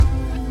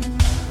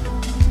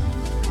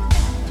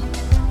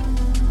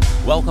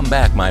Welcome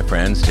back, my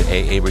friends, to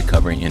AA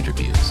Recovery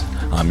Interviews.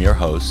 I'm your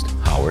host,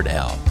 Howard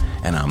L.,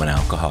 and I'm an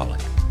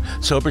alcoholic.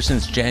 Sober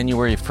since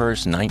January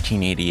 1st,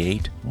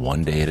 1988,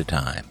 one day at a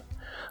time.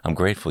 I'm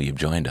grateful you've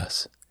joined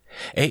us.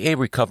 AA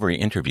Recovery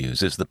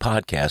Interviews is the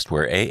podcast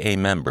where AA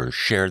members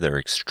share their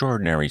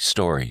extraordinary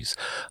stories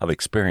of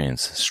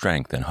experience,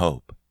 strength, and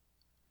hope.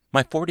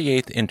 My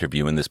 48th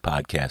interview in this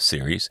podcast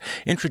series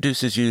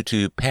introduces you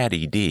to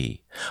Patty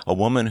D., a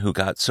woman who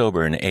got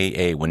sober in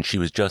AA when she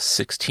was just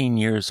 16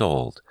 years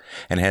old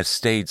and has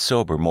stayed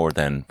sober more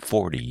than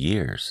 40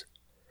 years.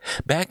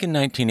 Back in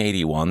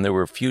 1981, there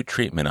were few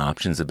treatment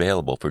options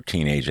available for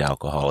teenage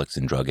alcoholics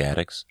and drug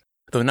addicts.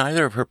 Though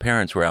neither of her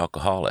parents were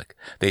alcoholic,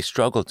 they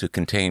struggled to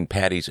contain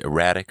Patty's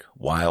erratic,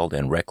 wild,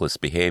 and reckless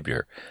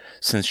behavior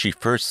since she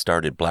first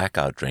started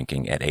blackout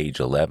drinking at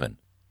age 11.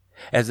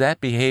 As that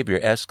behavior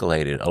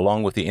escalated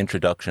along with the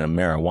introduction of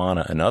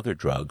marijuana and other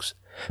drugs,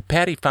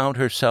 Patty found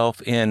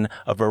herself in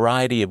a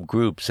variety of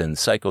groups and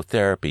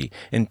psychotherapy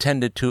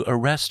intended to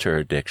arrest her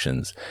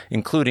addictions,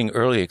 including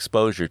early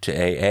exposure to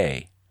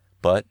AA,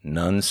 but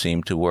none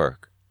seemed to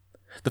work.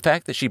 The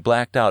fact that she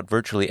blacked out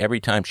virtually every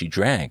time she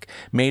drank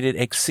made it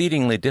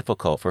exceedingly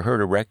difficult for her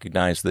to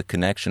recognize the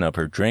connection of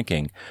her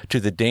drinking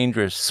to the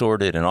dangerous,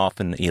 sordid, and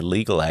often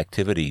illegal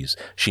activities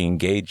she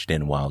engaged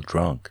in while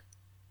drunk.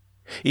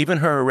 Even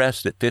her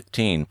arrest at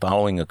 15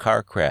 following a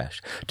car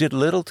crash did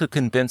little to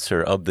convince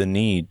her of the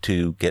need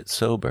to get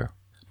sober.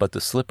 But the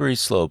slippery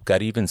slope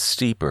got even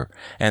steeper,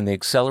 and the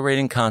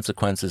accelerating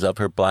consequences of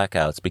her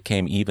blackouts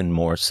became even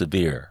more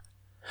severe.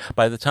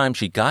 By the time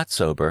she got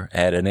sober,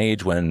 at an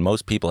age when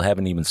most people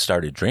haven't even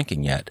started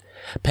drinking yet,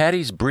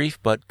 Patty's brief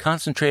but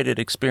concentrated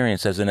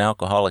experience as an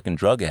alcoholic and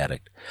drug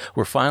addict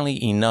were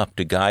finally enough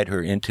to guide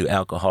her into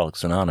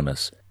Alcoholics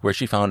Anonymous, where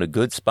she found a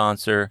good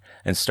sponsor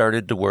and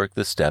started to work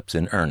the steps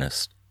in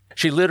earnest.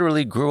 She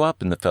literally grew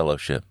up in the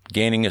fellowship,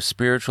 gaining a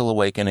spiritual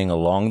awakening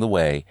along the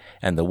way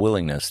and the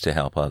willingness to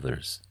help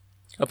others.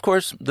 Of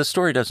course, the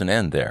story doesn't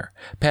end there.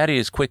 Patty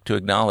is quick to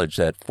acknowledge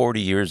that 40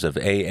 years of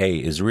AA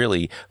is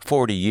really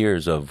 40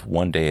 years of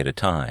one day at a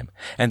time,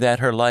 and that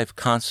her life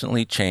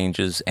constantly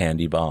changes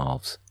and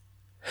evolves.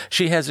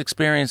 She has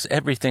experienced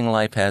everything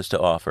life has to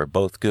offer,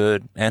 both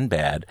good and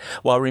bad,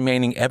 while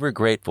remaining ever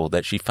grateful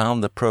that she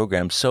found the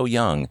program so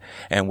young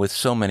and with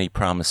so many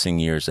promising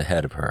years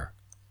ahead of her.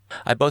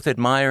 I both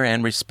admire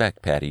and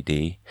respect Patty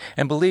D.,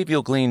 and believe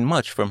you'll glean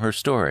much from her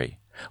story,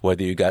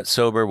 whether you got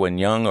sober when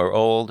young or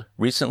old,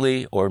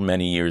 recently or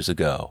many years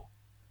ago.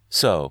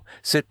 So,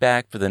 sit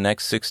back for the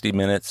next 60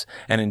 minutes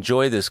and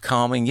enjoy this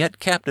calming yet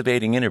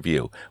captivating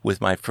interview with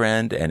my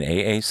friend and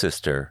AA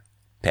sister,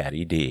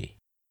 Patty D.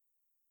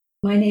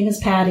 My name is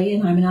Patty,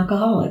 and I'm an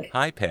alcoholic.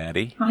 Hi,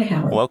 Patty. Hi,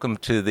 Howard. Welcome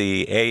to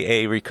the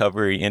AA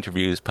Recovery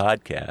Interviews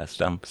podcast.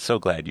 I'm so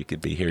glad you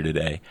could be here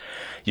today.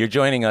 You're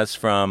joining us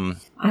from...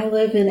 I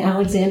live in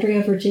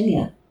Alexandria,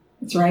 Virginia.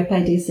 It's right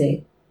by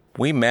D.C.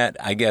 We met,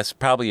 I guess,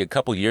 probably a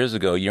couple years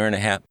ago, year and a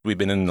half. We've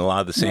been in a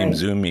lot of the same Right.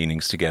 Zoom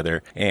meetings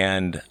together,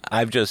 and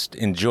I've just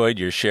enjoyed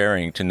your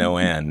sharing to no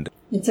end.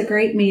 It's a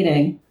great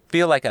meeting.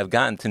 Feel like I've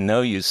gotten to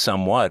know you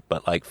somewhat,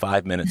 but like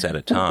 5 minutes at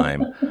a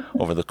time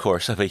over the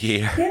course of a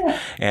year. Yeah.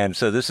 And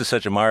so this is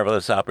such a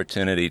marvelous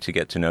opportunity to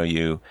get to know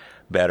you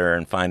better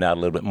and find out a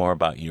little bit more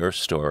about your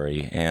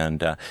story.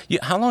 And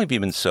how long have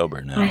you been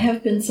sober now? I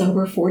have been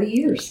sober 40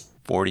 years.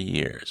 40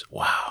 years.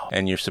 Wow.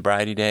 And your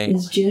sobriety date?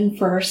 It's June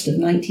 1st of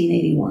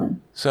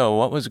 1981. So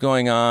what was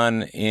going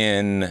on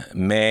in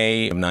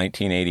May of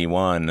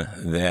 1981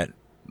 that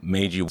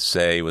made you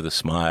say with a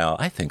smile,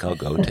 I think I'll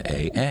go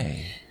to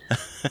AA?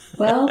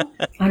 Well,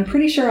 I'm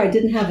pretty sure I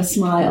didn't have a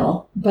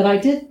smile, but I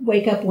did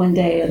wake up one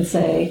day and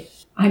say,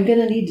 I'm going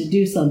to need to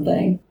do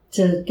something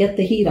to get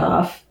the heat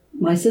off.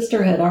 My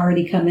sister had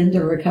already come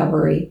into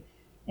recovery,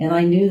 and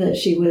I knew that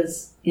she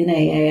was in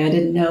AA. I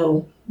didn't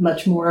know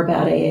much more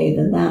about AA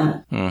than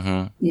that.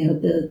 Mm-hmm. You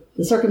know,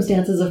 the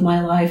circumstances of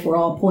my life were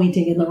all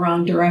pointing in the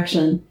wrong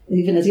direction,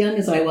 even as young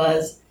as I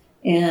was.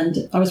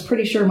 And I was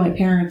pretty sure my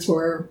parents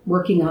were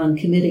working on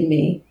committing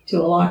me to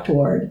a locked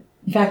ward.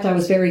 In fact, I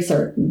was very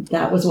certain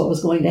that was what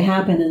was going to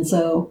happen. And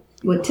so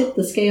what tipped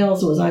the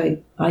scales was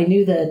I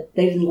knew that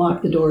they didn't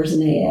lock the doors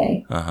in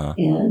AA. Uh-huh.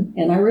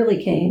 And I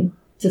really came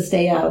to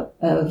stay out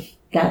of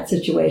that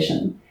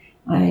situation.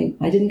 I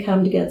didn't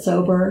come to get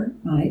sober.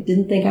 I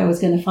didn't think I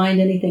was going to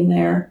find anything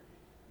there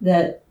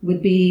that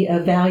would be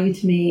of value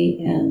to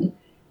me, and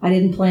I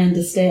didn't plan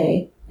to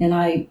stay. And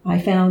I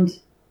found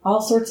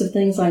all sorts of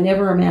things I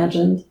never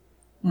imagined,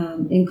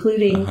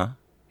 including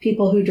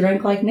people who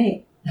drank like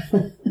me.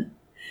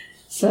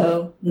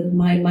 So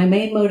my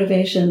main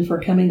motivation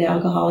for coming to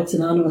Alcoholics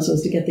Anonymous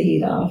was to get the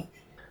heat off.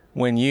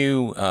 When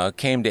you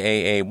came to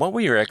AA, what were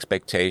your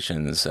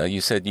expectations? You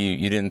said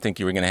you didn't think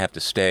you were going to have to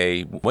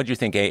stay. What did you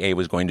think AA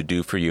was going to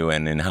do for you,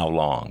 and in how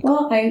long?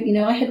 Well,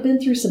 I had been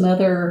through some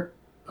other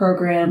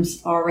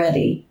programs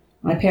already.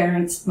 My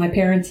parents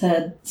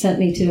had sent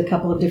me to a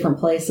couple of different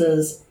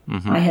places.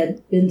 Mm-hmm. I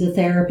had been to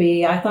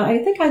therapy. I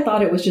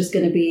thought it was just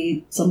going to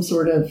be some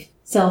sort of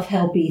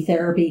self-helpy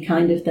therapy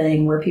kind of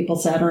thing where people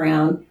sat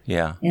around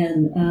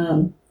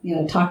and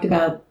talked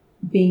about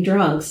being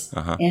drunks.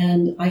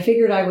 And I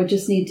figured I would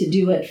just need to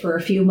do it for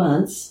a few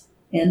months,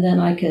 and then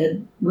I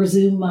could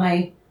resume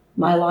my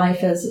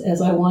life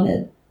as I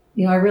wanted.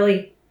 You know,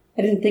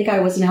 I didn't think I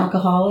was an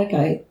alcoholic.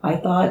 I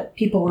thought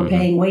people were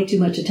paying way too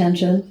much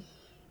attention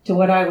to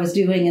what I was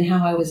doing and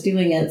how I was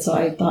doing it. So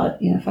I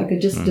thought, you know, if I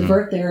could just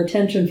divert their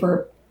attention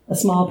for a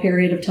small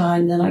period of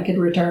time, then I could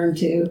return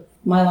to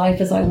my life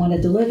as I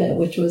wanted to live it,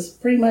 which was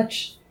pretty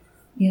much,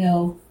 you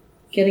know,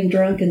 getting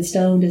drunk and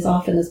stoned as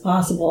often as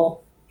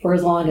possible for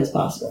as long as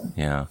possible.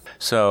 Yeah.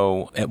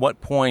 So at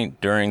what point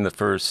during the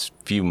first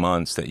few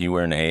months that you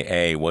were in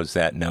AA was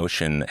that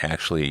notion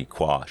actually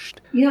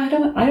quashed? You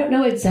know, I don't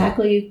know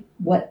exactly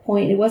what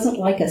point. It wasn't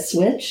like a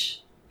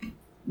switch. It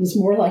was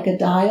more like a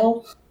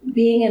dial.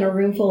 Being in a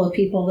room full of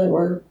people that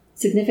were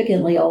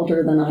significantly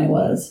older than I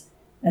was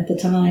at the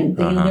time.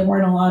 There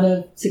weren't a lot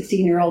of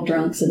 16-year-old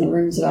drunks in the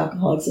rooms of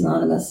Alcoholics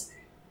Anonymous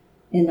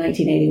in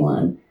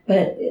 1981.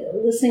 But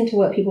listening to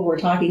what people were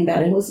talking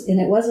about, it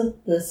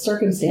wasn't the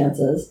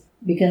circumstances,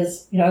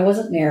 because, you know, I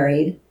wasn't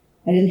married.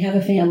 I didn't have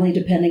a family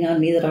depending on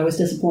me that I was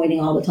disappointing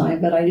all the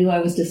time, but I knew I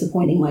was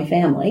disappointing my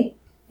family.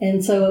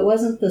 And so it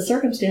wasn't the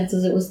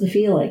circumstances, it was the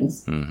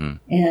feelings.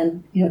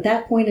 And, you know, at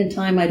that point in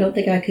time, I don't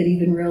think I could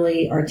even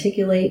really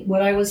articulate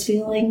what I was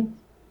feeling.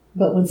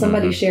 But when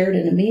somebody shared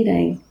in a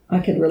meeting, I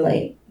could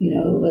relate. You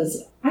know, it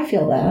was, I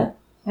feel that.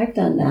 I've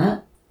done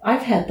that.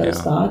 I've had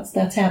those thoughts.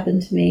 That's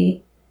happened to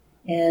me.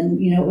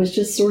 And, you know, it was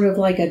just sort of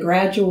like a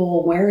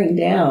gradual wearing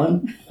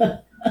down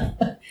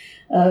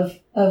of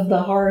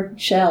the hard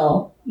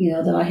shell, you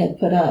know, that I had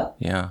put up.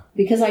 Yeah.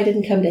 Because I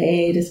didn't come to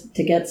AA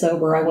to get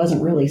sober, I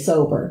wasn't really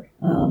sober.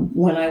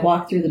 When I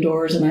walked through the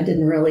doors, and I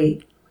didn't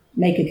really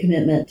make a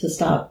commitment to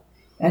stop.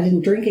 I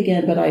didn't drink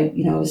again, but I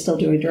was still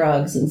doing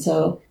drugs. And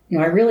so, you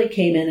know, I really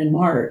came in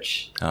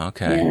March.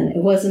 Okay. And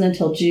it wasn't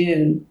until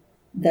June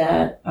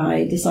that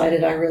I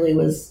decided I really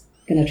was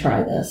going to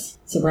try this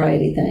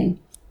sobriety thing.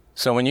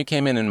 So when you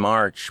came in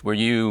March, were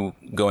you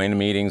going to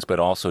meetings but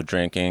also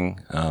drinking?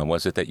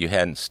 Was it that you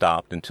hadn't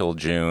stopped until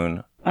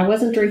June? I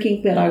wasn't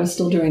drinking, but I was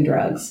still doing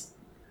drugs.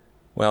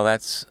 Well,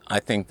 that's, I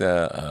think,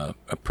 a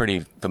pretty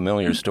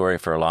familiar story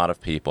for a lot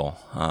of people,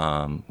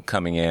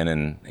 coming in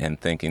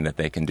and thinking that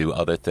they can do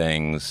other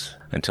things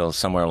until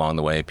somewhere along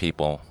the way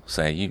people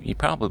say, you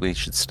probably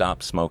should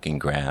stop smoking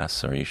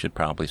grass, or you should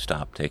probably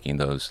stop taking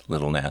those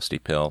little nasty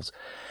pills.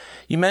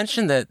 You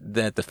mentioned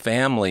that the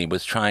family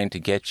was trying to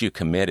get you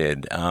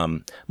committed.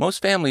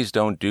 Most families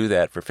don't do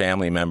that for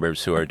family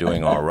members who are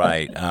doing all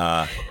right.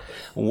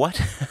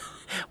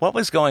 What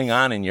was going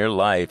on in your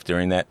life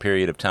during that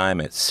period of time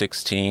at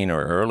 16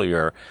 or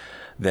earlier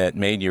that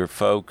made your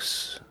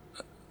folks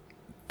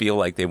feel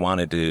like they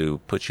wanted to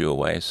put you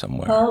away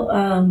somewhere?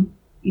 Well,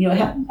 you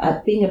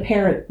know, being a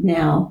parent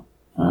now,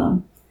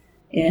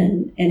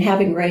 and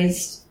having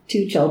raised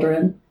two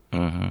children,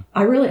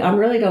 I really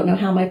don't know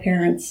how my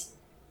parents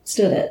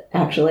stood it.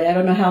 Actually, I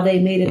don't know how they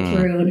made it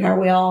through and how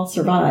we all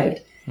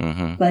survived.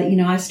 But you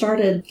know, I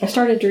started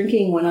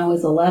drinking when I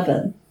was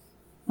 11.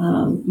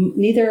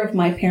 Neither of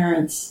my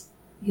parents,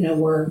 you know,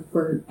 were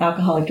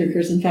alcoholic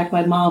drinkers. In fact,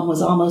 my mom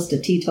was almost a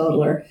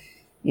teetotaler.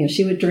 You know,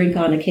 she would drink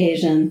on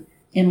occasion,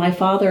 and my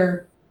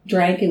father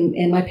drank,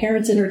 and my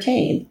parents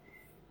entertained.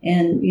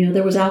 And, you know,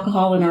 there was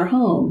alcohol in our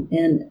home.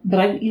 But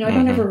I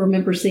don't ever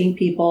remember seeing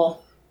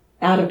people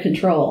out of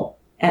control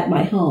at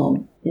my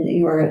home,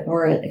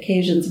 or at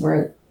occasions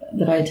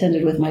that I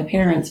attended with my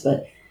parents.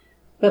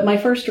 But my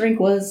first drink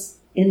was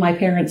in my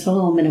parents'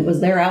 home, and it was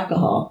their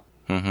alcohol.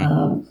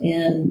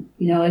 And,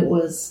 you know, it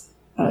was,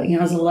 I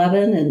was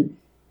 11,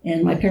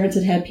 and my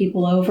parents had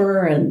people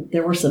over, and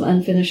there were some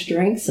unfinished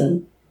drinks.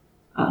 And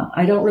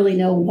I don't really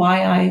know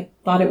why I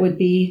thought it would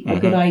be a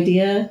good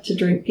idea to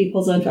drink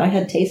people's I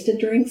had tasted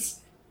drinks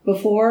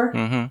before,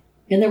 and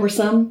there were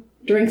some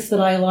drinks that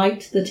I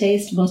liked the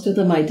taste. Most of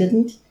them I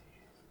didn't.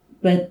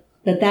 But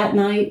that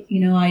night,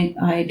 you know,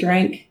 I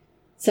drank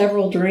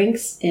several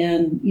drinks,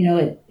 and, you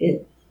know,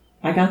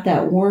 I got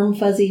that warm,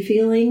 fuzzy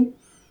feeling.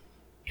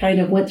 Kind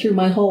of went through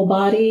my whole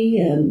body,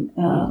 and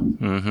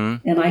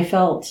I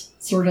felt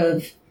sort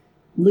of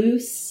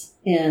loose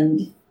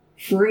and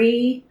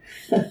free.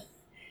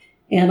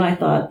 And I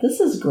thought, this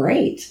is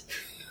great.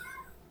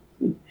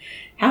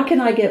 How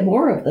can I get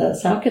more of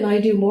this? How can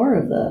I do more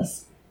of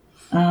this?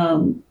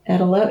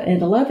 At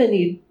 11,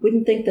 you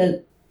wouldn't think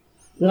that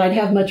I'd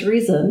have much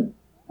reason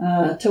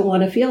to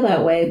want to feel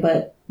that way,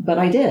 but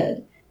I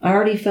did. I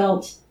already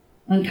felt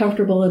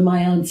uncomfortable in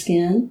my own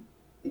skin.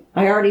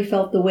 I already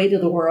felt the weight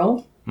of the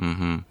world.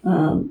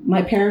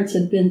 My parents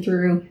had been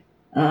through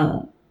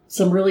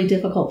some really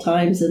difficult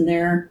times in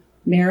their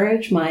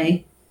marriage.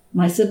 My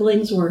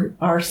siblings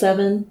are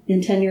 7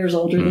 and 10 years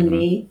older than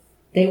me.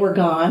 They were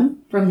gone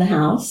from the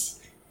house.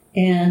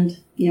 And,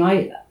 you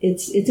know,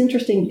 it's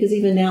interesting because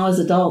even now as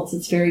adults,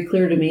 it's very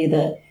clear to me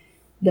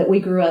that we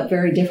grew up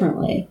very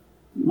differently.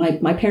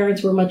 My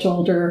parents were much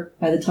older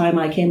by the time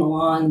I came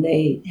along.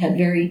 They had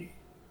very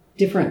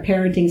different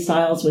parenting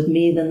styles with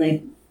me than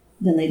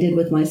they did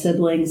with my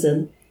siblings.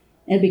 And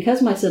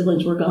because my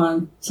siblings were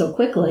gone so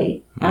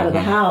quickly out of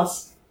the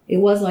house, it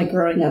was like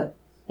growing up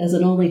as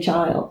an only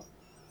child.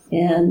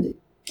 And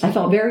I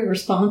felt very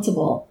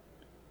responsible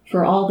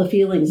for all the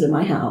feelings in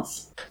my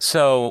house.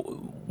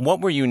 So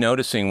what were you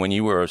noticing when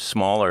you were a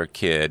smaller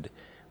kid,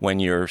 when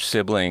your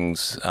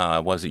siblings,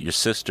 was it your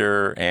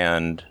sister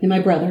and my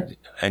brother?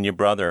 And your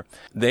brother,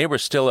 they were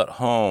still at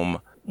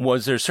home.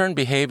 Was there certain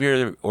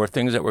behavior or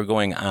things that were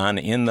going on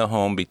in the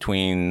home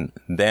between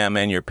them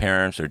and your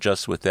parents, or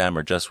just with them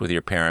or just with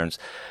your parents,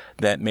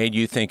 that made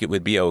you think it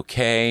would be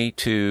okay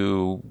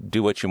to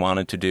do what you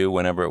wanted to do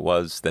whenever it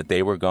was that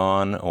they were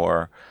gone?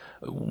 Or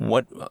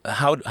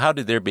how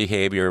did their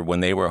behavior when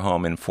they were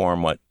home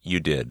inform what you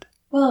did?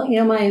 Well,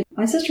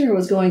 my sister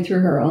was going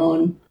through her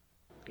own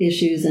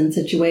issues and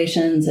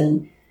situations,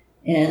 and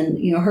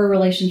her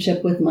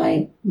relationship with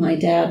my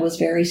dad was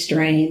very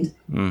strained.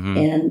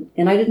 Mm-hmm.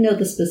 And I didn't know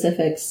the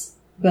specifics,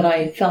 but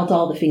I felt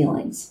all the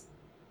feelings.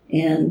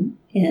 And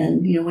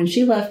when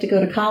she left to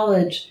go to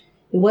college,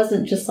 it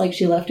wasn't just like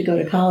she left to go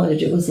to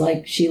college. It was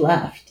like she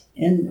left.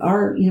 And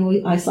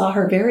I saw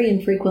her very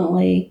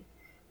infrequently.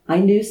 I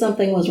knew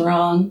something was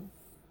wrong.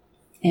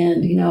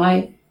 And,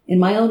 I, in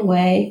my own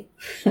way,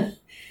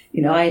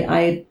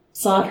 I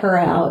sought her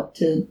out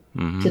to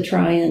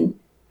try and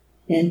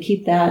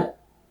keep that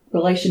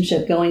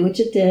relationship going, which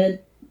it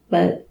did.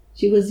 But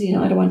she was,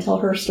 I don't want to tell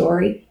her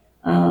story,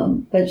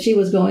 but she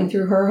was going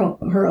through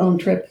her own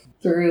trip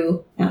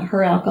through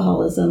her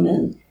alcoholism.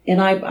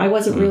 And I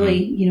wasn't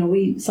really,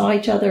 we saw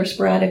each other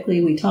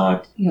sporadically. We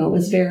talked, it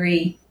was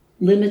very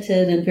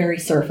limited and very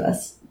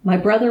surface. My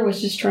brother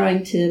was just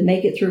trying to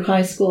make it through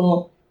high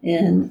school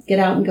and get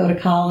out and go to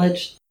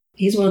college.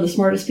 He's one of the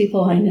smartest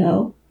people I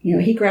know.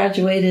 He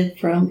graduated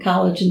from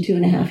college in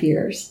 2.5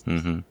 years.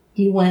 Mm-hmm.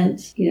 He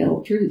went,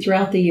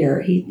 throughout the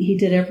year. He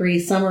did every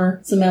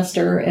summer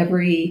semester,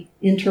 every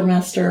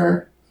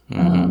intermester,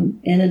 and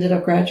ended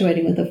up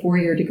graduating with a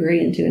 4-year degree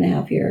in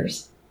 2.5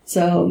 years.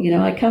 So,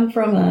 I come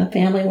from a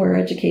family where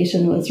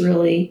education was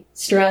really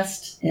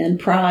stressed and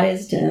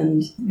prized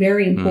and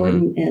very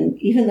important. Mm-hmm. And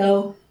even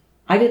though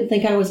I didn't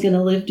think I was going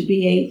to live to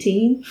be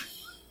 18,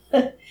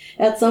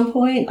 at some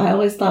point, I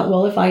always thought,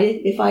 well, if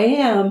I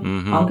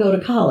am, I'll go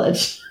to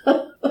college.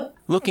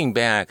 Looking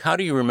back, how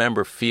do you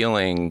remember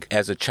feeling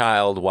as a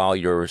child while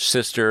your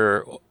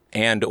sister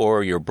and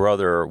or your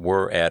brother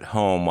were at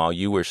home while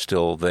you were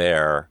still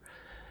there?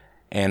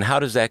 And how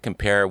does that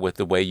compare with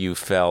the way you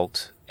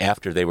felt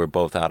after they were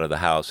both out of the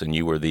house and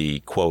you were the,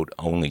 quote,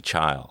 only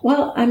child?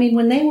 Well,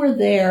 when they were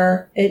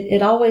there,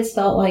 it always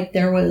felt like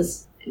there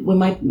was, when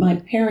my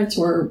parents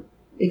were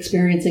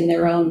experiencing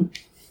their own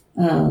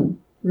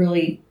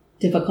really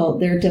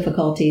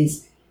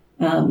difficulties,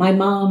 my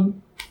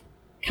mom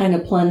kind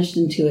of plunged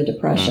into a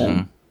depression.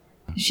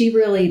 Mm-hmm. She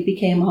really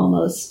became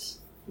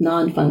almost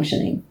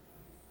non-functioning.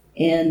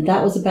 And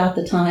that was about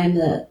the time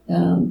that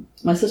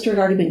my sister had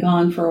already been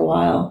gone for a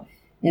while,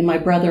 and my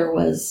brother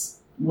was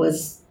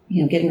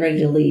getting ready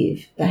to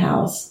leave the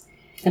house.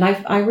 And I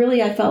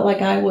felt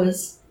like I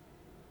was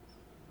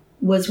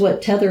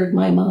what tethered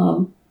my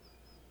mom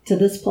to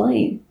this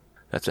plane.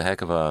 That's a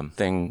heck of a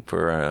thing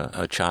for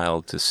a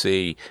child to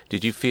see.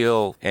 Did you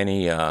feel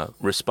any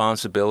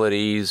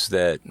responsibilities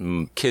that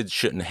kids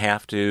shouldn't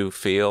have to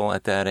feel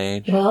at that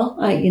age? Well,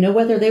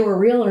 whether they were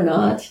real or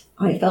not,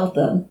 I felt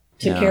them.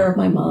 Took care of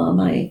my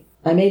mom. I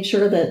made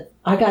sure that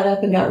I got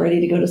up and got ready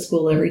to go to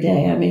school every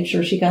day. I made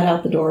sure she got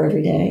out the door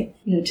every day.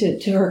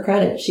 To her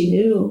credit, she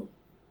knew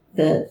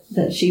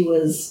that she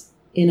was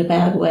in a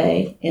bad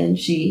way, and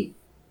she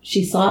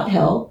sought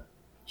help.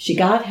 She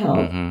got help.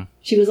 Mm-hmm.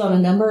 She was on a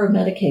number of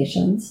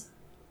medications,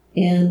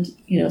 and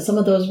some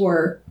of those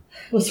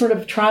was sort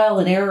of trial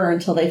and error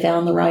until they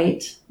found the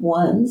right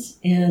ones.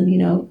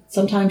 And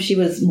sometimes she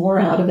was more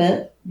out of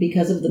it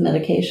because of the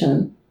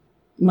medication.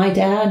 My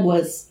dad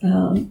was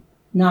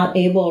not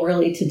able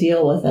really to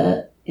deal with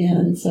it,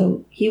 and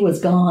so he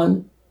was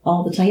gone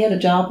all the time. He had a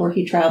job where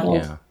he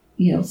traveled,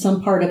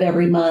 some part of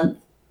every month,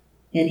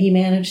 and he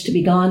managed to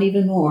be gone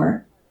even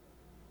more.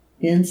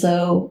 And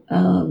so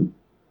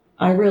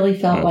I really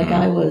felt like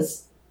I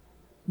was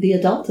the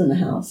adult in the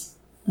house.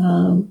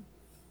 And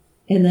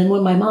then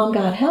when my mom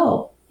got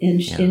help,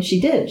 and she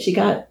did, she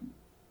got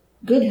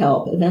good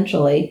help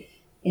eventually,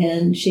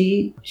 and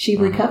she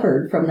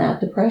recovered from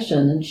that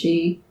depression, and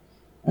she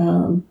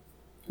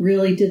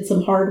really did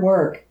some hard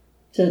work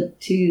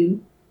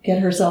to get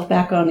herself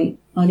back on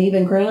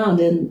even ground.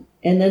 And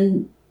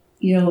then,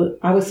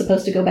 I was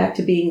supposed to go back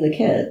to being the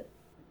kid,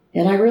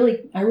 and I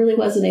really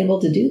wasn't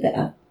able to do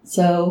that.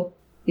 So,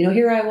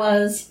 here I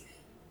was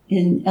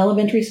in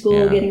elementary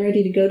school, getting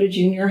ready to go to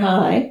junior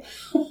high.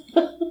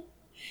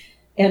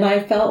 And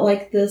I felt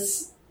like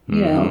this,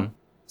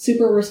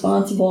 super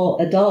responsible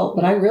adult,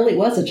 but I really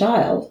was a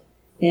child.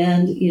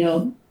 And,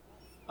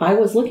 I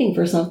was looking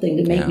for something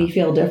to make me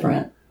feel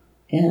different.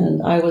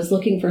 And I was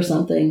looking for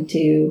something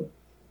to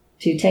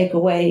take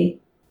away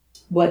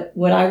what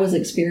I was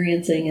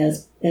experiencing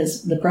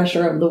as the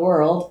pressure of the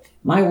world,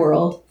 my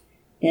world.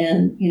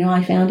 And,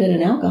 I found it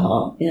in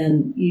alcohol.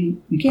 And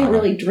you can't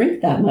really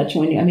drink that much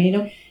when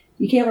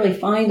you can't really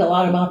find a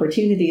lot of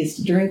opportunities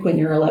to drink when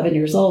you're 11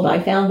 years old. I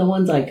found the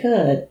ones I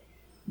could,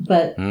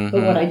 But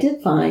what I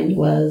did find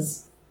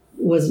was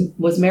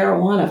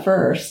marijuana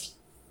first,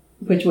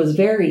 which was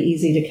very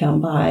easy to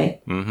come by.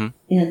 Mm-hmm.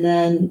 And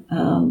then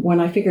when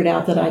I figured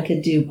out that I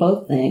could do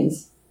both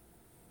things,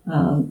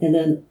 and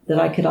then that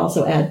I could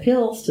also add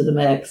pills to the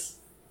mix,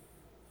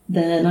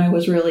 then I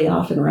was really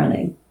off and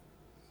running.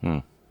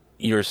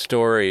 Your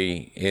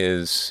story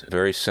is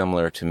very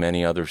similar to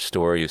many other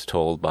stories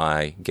told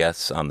by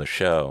guests on the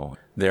show.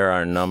 There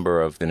are a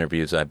number of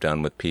interviews I've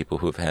done with people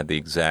who've had the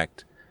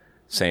exact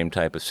same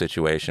type of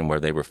situation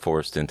where they were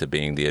forced into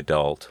being the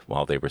adult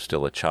while they were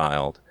still a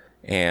child.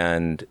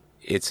 And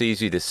it's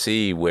easy to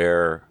see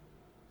where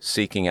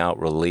seeking out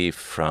relief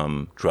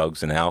from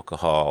drugs and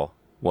alcohol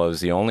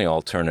was the only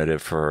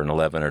alternative for an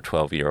 11 or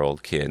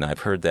 12-year-old kid. And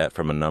I've heard that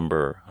from a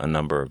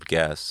number of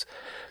guests.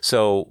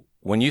 So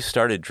when you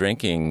started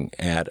drinking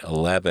at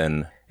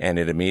 11 and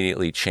it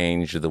immediately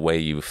changed the way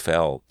you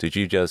felt, did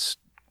you just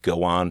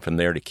go on from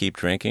there to keep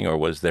drinking, or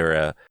was there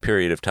a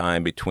period of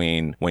time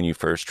between when you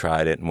first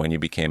tried it and when you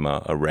became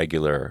a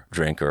regular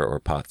drinker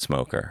or pot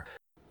smoker?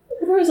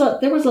 There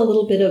was a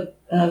little bit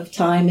of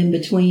time in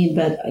between,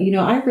 but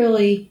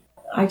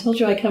I told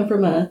you I come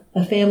from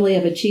a family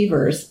of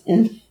achievers,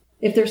 and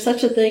if there's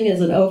such a thing as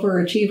an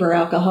overachiever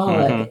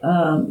alcoholic,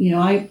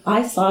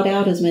 I sought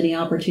out as many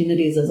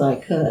opportunities as I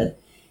could.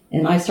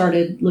 And I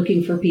started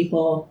looking for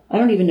people. I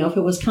don't even know if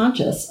it was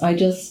conscious. I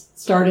just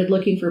started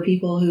looking for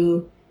people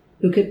who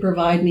could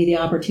provide me the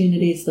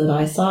opportunities that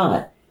I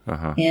sought.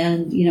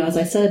 And, as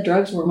I said,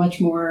 drugs were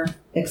much more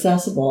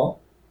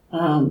accessible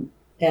to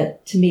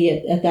me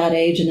at that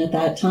age and at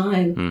that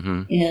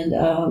time.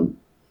 And,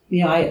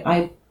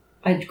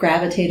 I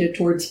gravitated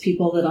towards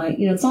people that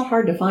it's not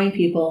hard to find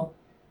people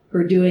who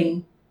are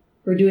doing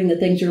the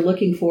things you're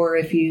looking for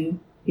if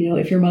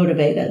you're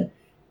motivated.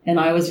 And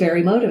I was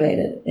very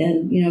motivated.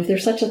 And, if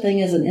there's such a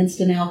thing as an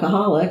instant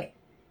alcoholic,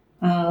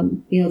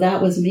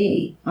 that was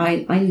me.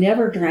 I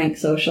never drank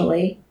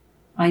socially.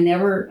 I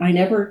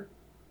never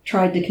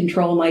tried to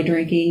control my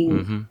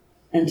drinking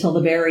until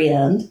the very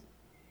end.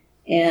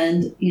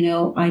 And,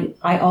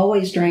 I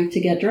always drank to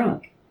get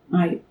drunk.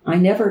 I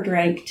never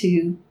drank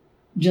to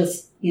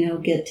just,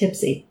 get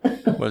tipsy.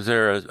 Was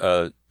there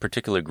a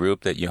particular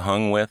group that you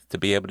hung with to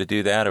be able to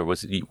do that, or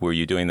were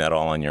you doing that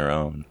all on your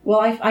own? Well,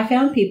 I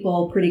found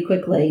people pretty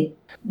quickly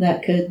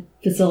that could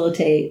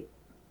facilitate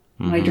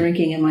my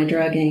drinking and my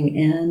drugging,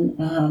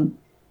 and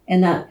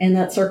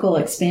that circle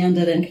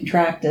expanded and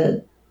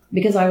contracted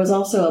because I was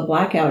also a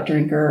blackout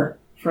drinker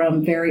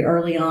from very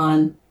early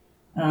on.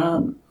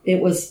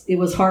 It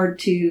was hard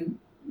to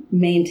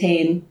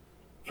maintain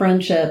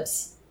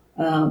friendships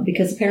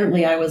because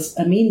apparently I was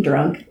a mean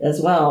drunk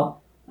as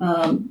well.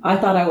 I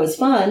thought I was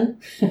fun.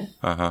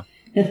 I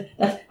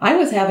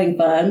was having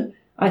fun.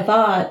 I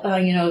thought,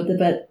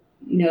 but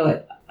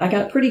I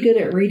got pretty good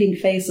at reading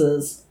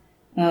faces.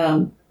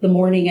 The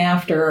morning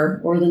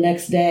after or the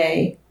next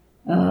day,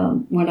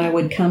 when I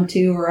would come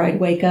to or I'd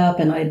wake up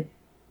and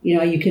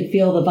you could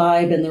feel the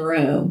vibe in the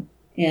room,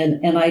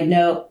 and I'd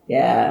know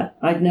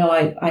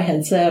I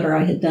had said or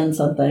I had done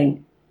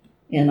something,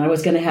 and I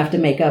was going to have to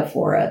make up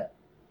for it.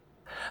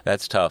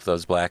 That's tough.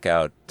 Those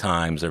blackout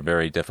times are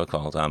very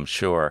difficult, I'm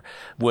sure.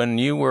 When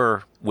you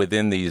were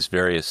within these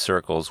various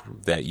circles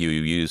that you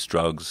used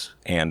drugs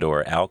and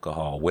or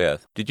alcohol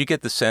with, did you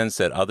get the sense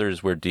that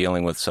others were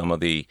dealing with some of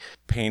the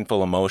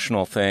painful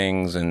emotional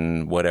things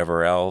and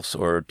whatever else,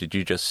 or did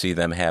you just see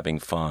them having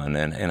fun?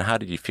 And how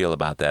did you feel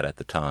about that at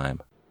the time?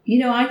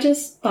 I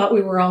just thought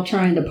we were all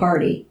trying to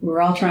party. We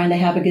were all trying to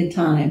have a good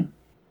time.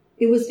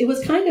 It was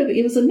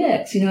a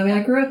mix.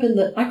 I grew up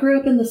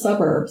in the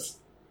suburbs.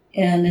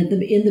 And in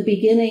the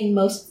beginning,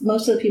 most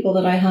of the people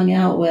that I hung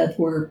out with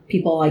were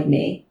people like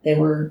me. They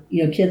were,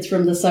 kids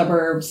from the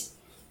suburbs,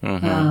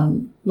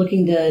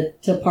 looking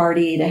to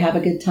party, to have a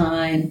good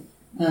time.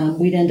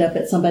 We'd end up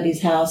at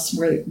somebody's house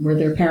where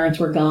their parents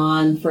were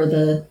gone for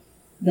the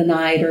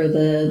night or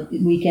the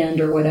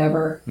weekend or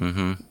whatever.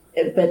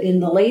 But in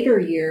the later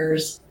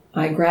years,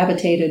 I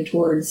gravitated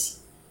towards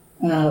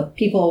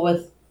people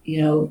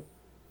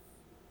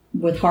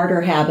with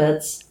harder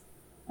habits,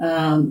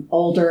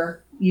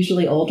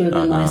 usually older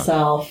than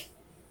myself,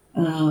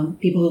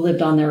 people who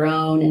lived on their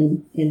own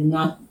and in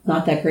not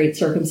that great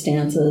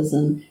circumstances.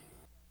 And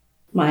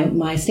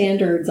my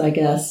standards, I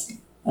guess,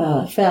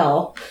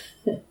 fell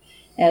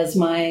as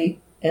my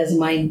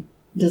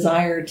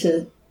desire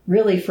to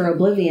really for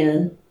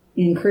oblivion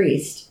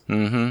increased.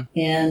 And,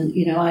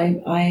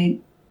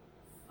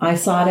 I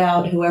sought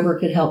out whoever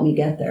could help me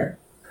get there.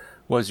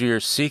 Was your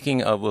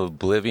seeking of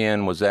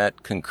oblivion, was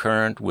that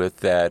concurrent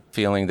with that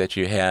feeling that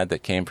you had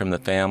that came from the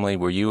family?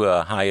 Were you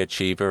a high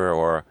achiever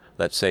or,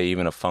 let's say,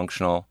 even a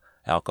functional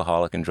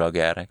alcoholic and drug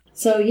addict?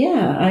 So,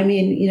 yeah,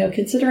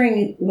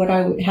 considering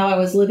how I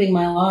was living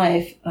my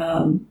life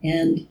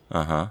and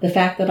the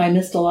fact that I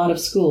missed a lot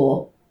of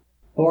school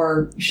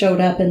or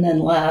showed up and then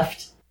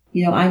left,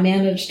 I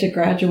managed to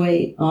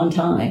graduate on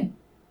time.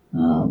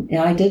 And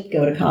I did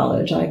go to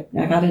college. I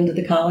got into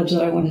the college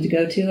that I wanted to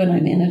go to, and I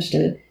managed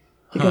to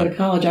go to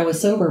college. I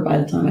was sober by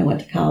the time I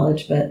went to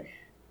college, but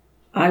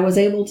I was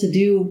able to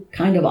do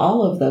kind of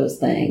all of those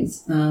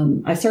things.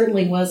 I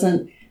certainly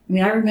wasn't,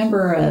 I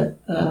remember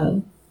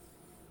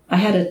I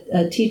had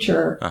a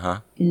teacher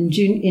in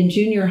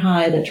junior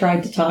high that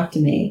tried to talk to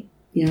me,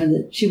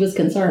 that she was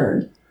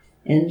concerned,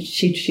 and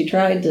she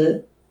tried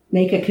to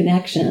make a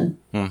connection.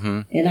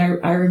 Mm-hmm. And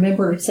I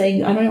remember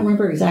saying, I don't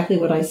remember exactly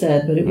what I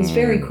said, but it was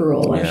very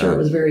cruel. I'm sure it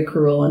was very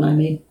cruel. And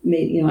I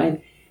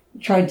I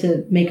tried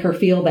to make her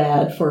feel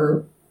bad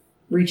for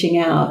reaching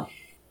out.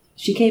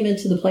 She came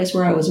into the place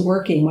where I was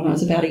working when I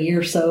was about a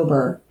year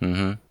sober.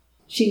 Mm-hmm.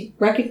 She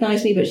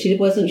recognized me, but she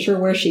wasn't sure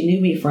where she knew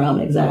me from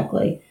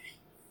exactly.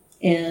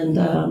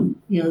 And,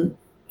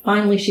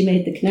 finally she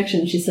made the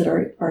connection. She said,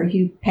 are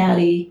you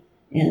Patty?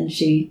 And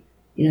she,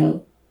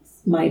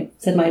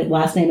 said my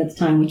last name at the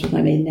time, which was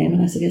my maiden name.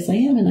 And I said, yes, I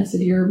am. And I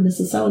said, you're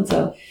Mrs.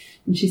 So-and-so.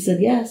 And she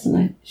said, yes.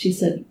 And she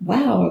said,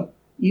 wow,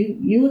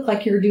 you look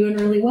like you're doing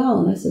really well.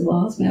 And I said,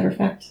 well, as a matter of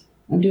fact,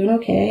 I'm doing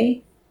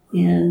okay.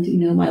 And,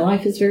 my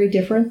life is very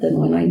different than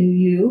when I knew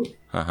you.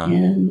 Uh-huh.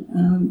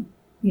 And,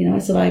 I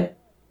said,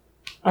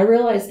 I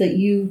realized that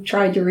you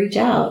tried to reach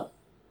out.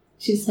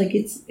 She's like,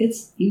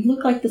 you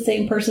look like the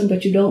same person,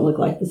 but you don't look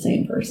like the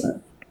same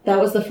person. That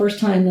was the first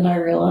time that I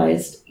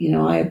realized,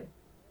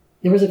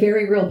 there was a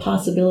very real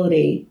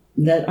possibility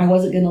that I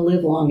wasn't going to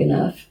live long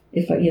enough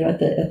if,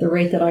 at the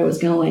rate that I was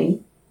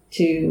going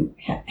to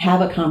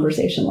have a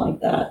conversation like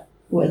that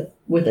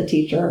with a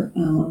teacher.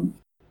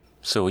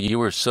 So you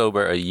were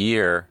sober a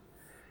year,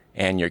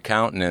 and your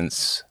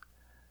countenance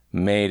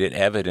made it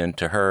evident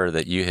to her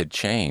that you had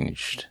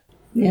changed.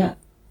 Yeah.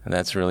 And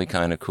that's really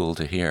kind of cool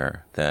to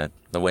hear, that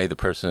the way the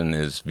person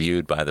is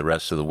viewed by the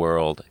rest of the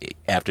world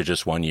after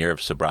just 1 year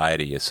of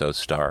sobriety is so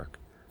stark.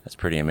 That's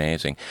pretty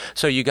amazing.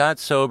 So you got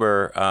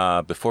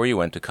sober before you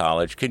went to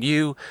college. Could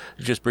you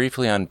just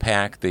briefly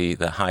unpack the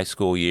high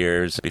school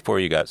years before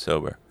you got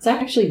sober? It's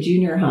actually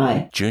junior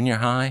high. Junior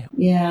high?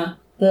 Yeah.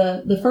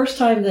 The first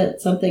time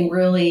that something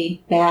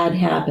really bad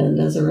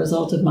happened as a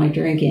result of my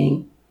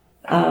drinking,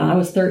 I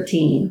was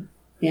 13.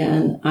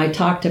 And I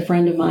talked to a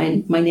friend of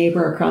mine, my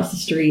neighbor across the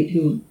street,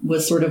 who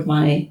was sort of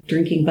my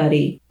drinking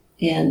buddy.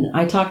 And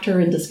I talked her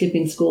into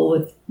skipping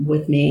school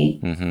with me.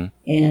 Mm-hmm.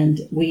 And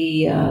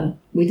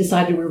we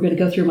decided we were going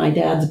to go through my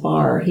dad's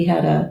bar. He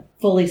had a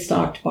fully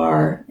stocked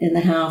bar in the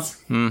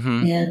house.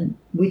 Mm-hmm. And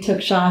we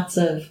took shots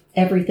of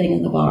everything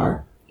in the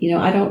bar.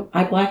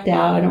 I blacked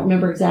out. I don't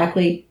remember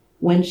exactly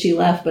when she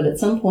left, but at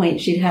some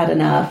point she'd had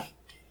enough.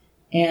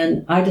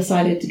 And I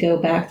decided to go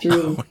back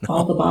through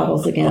all the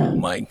bottles again. Oh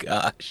my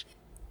gosh.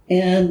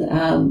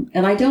 And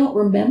I don't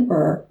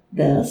remember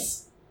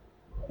this,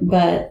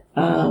 but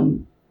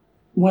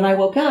when I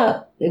woke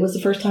up, it was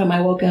the first time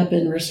I woke up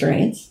in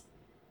restraints.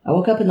 I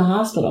woke up in the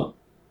hospital,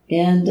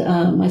 and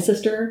my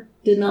sister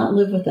did not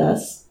live with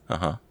us.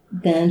 Uh-huh.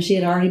 Then she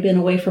had already been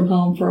away from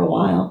home for a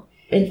while.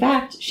 In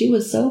fact, she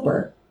was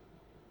sober.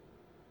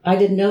 I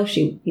didn't know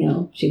she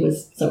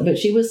was sober, but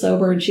she was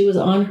sober, and she was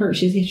on her,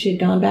 she had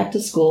gone back to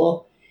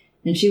school,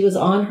 and she was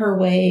on her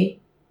way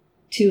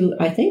to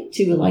like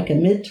a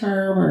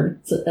midterm or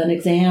an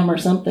exam or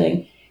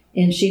something.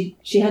 And she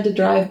had to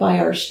drive by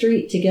our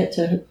street to get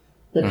to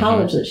the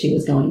college that she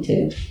was going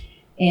to.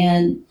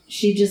 And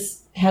she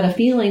just had a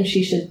feeling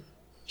she should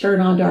turn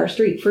onto our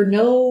street for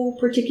no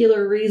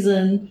particular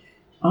reason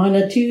on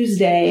a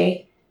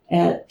Tuesday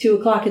at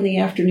 2:00 in the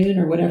afternoon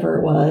or whatever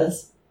it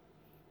was.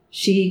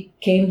 She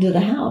came to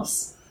the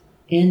house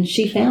and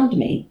she found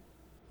me,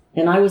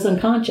 and I was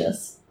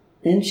unconscious.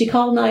 Then she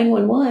called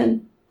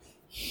 911.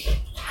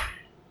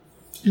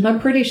 And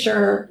I'm pretty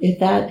sure if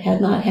that had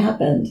not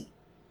happened,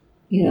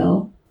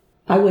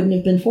 I wouldn't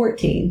have been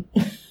 14.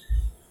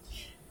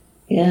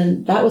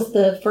 And that was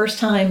the first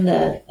time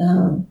that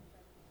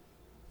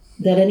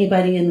that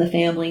anybody in the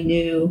family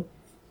knew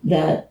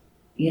that,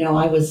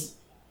 I was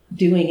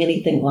doing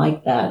anything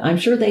like that. I'm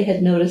sure they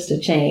had noticed a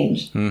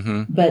change,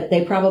 but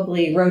they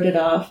probably wrote it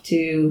off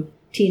to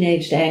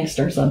teenage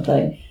angst or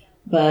something.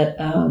 But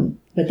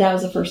that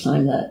was the first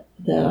time that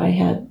I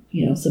had,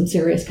 some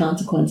serious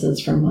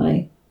consequences from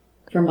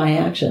my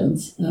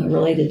actions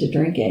related to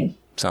drinking.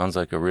 Sounds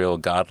like a real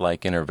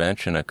godlike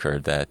intervention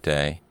occurred that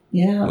day.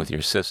 Yeah. With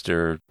your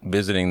sister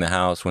visiting the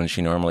house when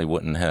she normally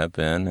wouldn't have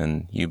been,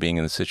 and you being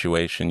in the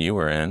situation you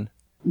were in.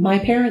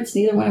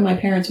 Neither one of my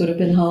parents would have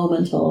been home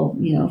until,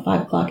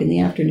 5:00 in the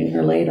afternoon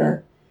or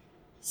later.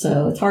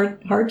 So it's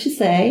hard to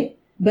say.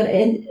 But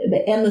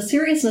and the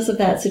seriousness of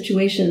that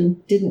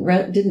situation didn't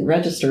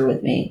register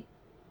with me.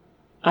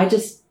 I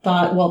just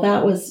thought, well,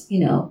 that was,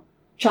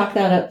 chalk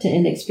that up to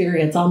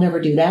inexperience. I'll never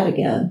do that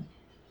again.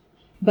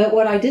 But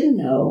what I didn't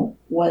know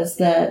was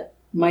that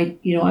I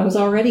was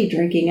already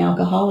drinking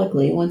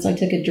alcoholically. Once I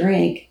took a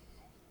drink,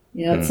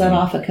 it set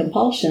off a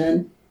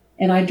compulsion,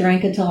 and I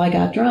drank until I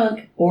got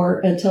drunk or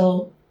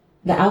until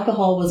the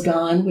alcohol was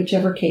gone,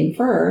 whichever came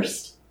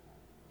first.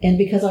 And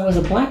because I was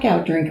a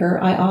blackout drinker,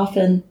 I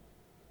often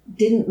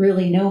didn't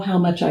really know how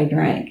much I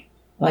drank.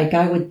 Like,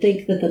 I would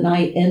think that the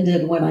night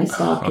ended when I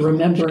stopped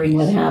remembering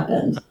what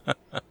happened.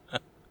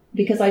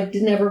 Because I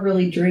didn't ever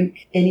really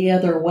drink any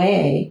other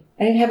way.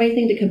 I didn't have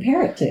anything to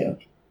compare it to.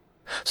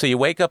 So you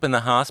wake up in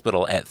the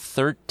hospital at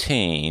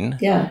 13.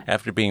 Yeah.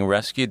 After being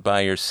rescued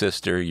by your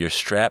sister. You're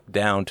strapped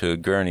down to a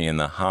gurney in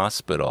the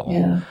hospital.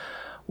 Yeah.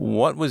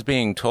 What was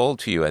being told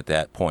to you at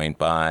that point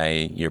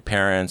by your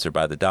parents or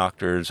by the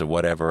doctors or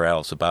whatever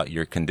else about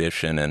your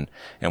condition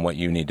and what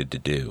you needed to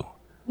do?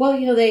 Well,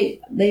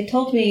 they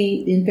told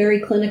me in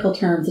very clinical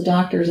terms, the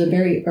doctors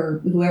or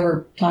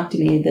whoever talked to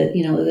me, that,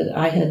 that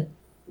I had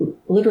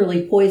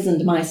literally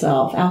poisoned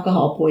myself.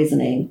 Alcohol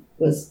poisoning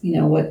was,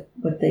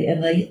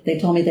 they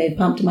told me they had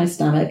pumped my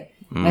stomach.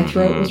 My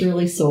throat was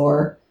really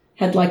sore,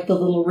 had like the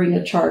little ring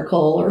of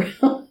charcoal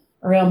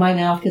around my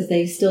mouth, because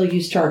they still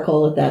use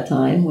charcoal at that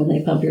time when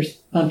they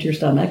pumped your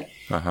stomach.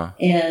 Uh-huh.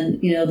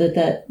 And,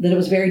 that it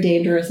was very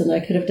dangerous and I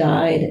could have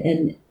died.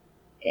 And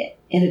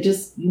it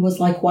just was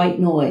like white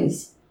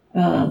noise.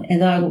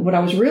 And what I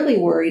was really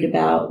worried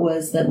about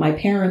was that my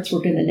parents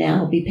were going to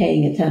now be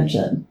paying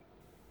attention,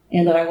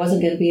 and that I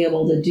wasn't going to be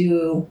able to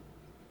do,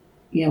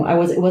 it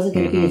wasn't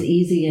going to be as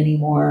easy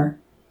anymore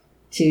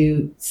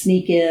to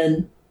sneak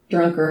in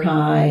drunk or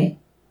high,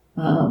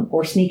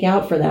 or sneak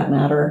out for that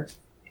matter,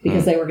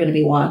 because they were going to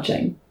be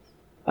watching.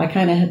 I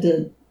kind of had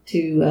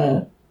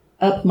to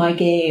up my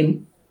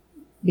game,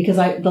 because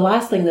the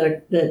last thing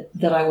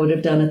that I would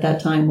have done at that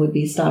time would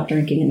be stop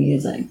drinking and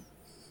using.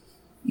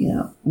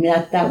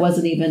 That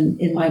wasn't even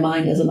in my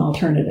mind as an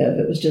alternative.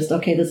 It was just,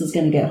 okay, this is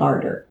going to get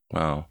harder.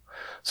 Wow.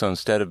 So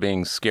instead of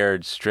being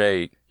scared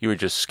straight, you were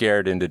just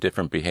scared into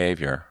different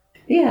behavior.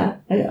 Yeah.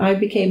 I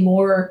became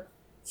more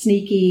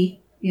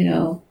sneaky,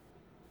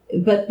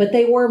 but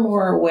they were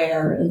more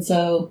aware. And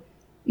so,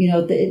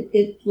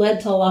 it led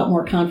to a lot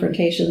more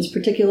confrontations,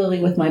 particularly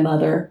with my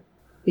mother,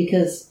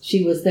 because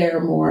she was there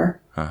more.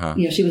 Uh-huh.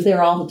 She was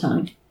there all the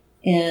time.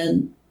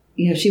 And,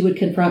 she would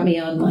confront me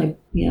on my,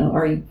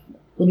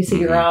 let me see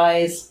your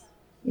eyes.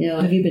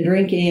 Have you been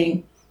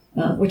drinking?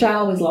 Which I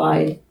always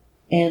lied.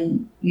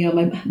 And,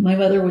 my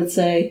mother would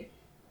say,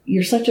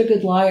 you're such a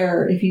good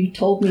liar. If you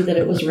told me that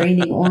it was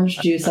raining orange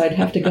juice, I'd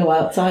have to go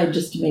outside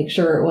just to make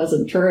sure it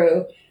wasn't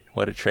true.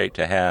 What a trait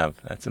to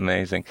have. That's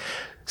amazing.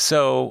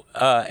 So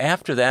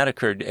after that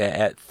occurred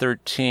at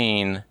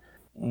 13,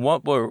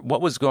 what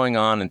was going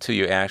on until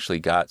you actually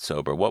got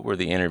sober? What were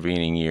the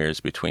intervening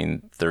years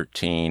between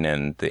 13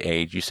 and the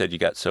age? You said you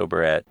got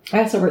sober at?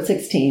 I got sober at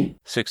 16.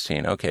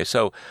 16. Okay.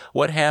 So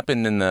what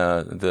happened in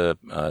the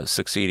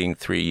succeeding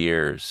 3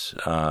 years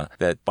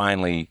that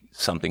finally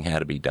something had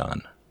to be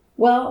done?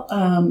 Well,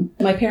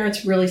 my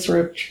parents really sort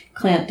of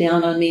clamped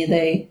down on me.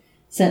 They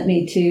sent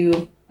me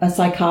to a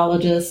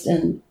psychologist,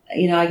 and,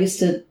 I used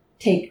to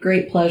take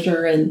great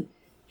pleasure in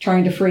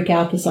trying to freak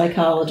out the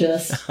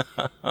psychologist.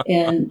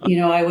 And,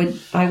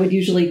 I would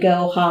usually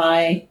go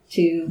high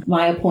to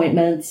my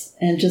appointments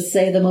and just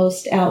say the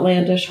most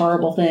outlandish,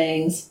 horrible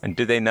things. And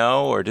did they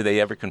know, or did they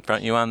ever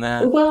confront you on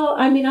that? Well,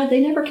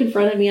 they never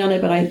confronted me on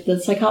it, but the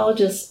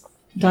psychologist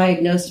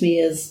diagnosed me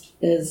as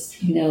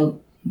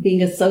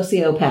being a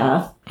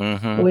sociopath,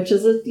 which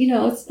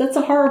is that's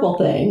a horrible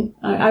thing.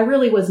 I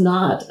really was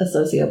not a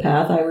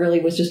sociopath. I really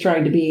was just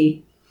trying to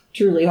be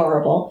truly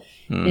horrible.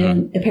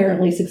 And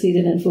apparently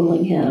succeeded in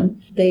fooling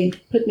him. They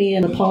put me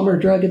in a Palmer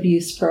drug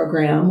abuse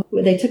program.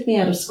 They took me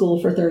out of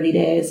school for 30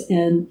 days.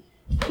 And,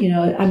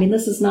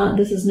 this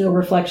is no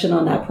reflection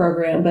on that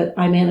program, but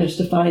I managed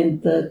to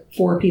find the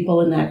 4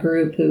 people in that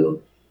group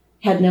who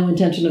had no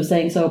intention of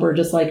staying sober,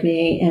 just like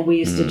me. And we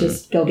used to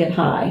just go get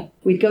high.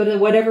 We'd go to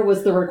whatever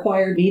was the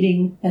required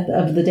meeting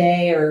of the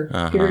day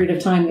or period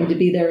of time we had to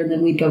be there, and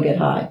then we'd go get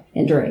high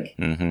and drink.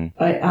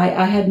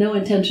 I had no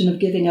intention of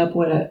giving up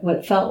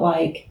what felt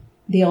like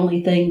the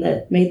only thing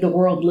that made the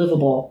world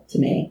livable to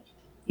me.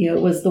 It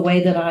was the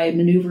way that I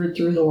maneuvered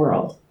through the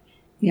world.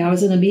 I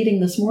was in a meeting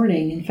this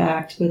morning, in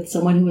fact, with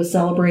someone who was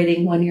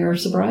celebrating 1 year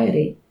of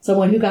sobriety.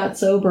 Someone who got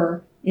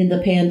sober in the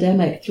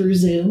pandemic through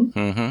Zoom,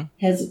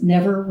 has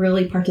never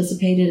really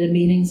participated in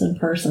meetings in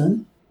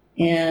person.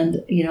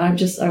 And,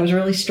 I was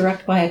really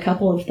struck by a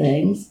couple of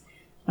things.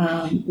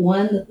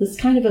 One, it's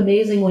kind of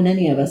amazing when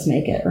any of us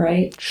make it,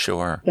 right?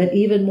 Sure. But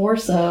even more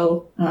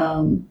so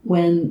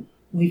when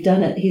we've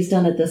done it, he's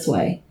done it this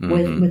way,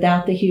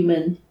 without the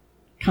human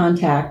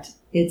contact.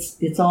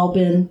 It's all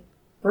been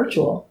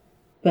virtual,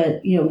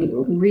 but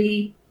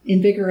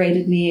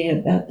reinvigorated me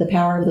about the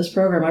power of this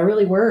program. I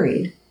really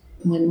worried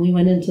when we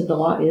went into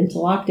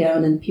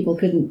lockdown and people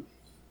couldn't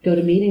go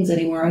to meetings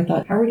anymore. I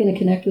thought, how are we going to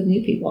connect with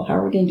new people? How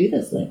are we going to do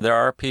this thing? There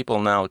are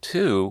people now,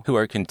 too, who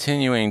are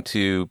continuing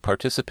to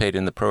participate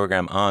in the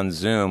program on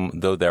Zoom,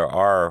 though there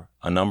are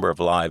a number of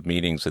live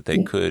meetings that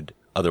they could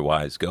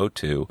otherwise go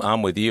to.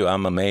 I'm with you.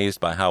 I'm amazed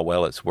by how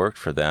well it's worked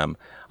for them.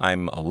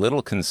 I'm a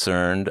little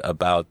concerned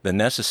about the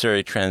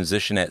necessary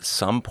transition at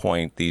some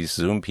point these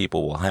Zoom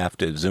people will have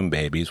to, Zoom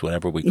babies,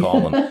 whatever we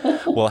call them,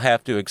 will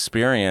have to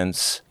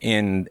experience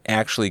in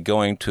actually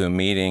going to a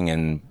meeting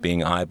and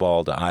being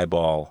eyeball to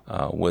eyeball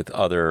with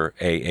other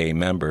AA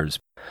members.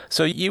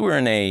 So you were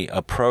in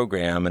a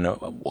program, and a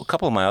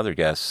couple of my other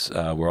guests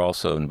were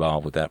also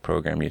involved with that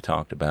program you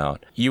talked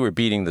about. You were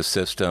beating the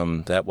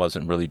system. That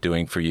wasn't really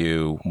doing for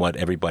you what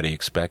everybody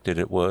expected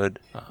it would.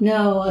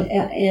 No,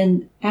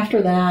 and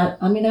after that,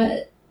 I mean,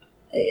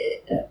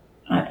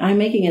 I'm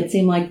making it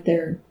seem like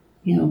there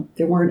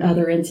weren't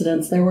other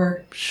incidents. There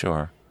were.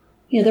 Sure.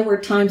 There were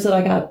times that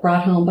I got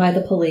brought home by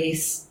the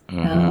police.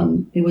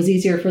 Mm-hmm. It was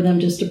easier for them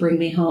just to bring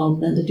me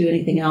home than to do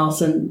anything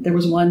else. And there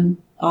was one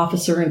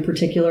officer in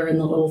particular in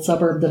the little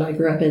suburb that I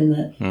grew up in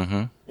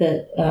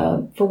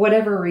that for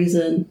whatever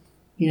reason,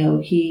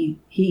 he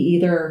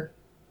either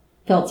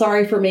felt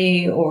sorry for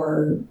me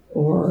or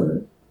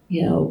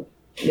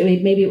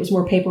maybe it was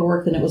more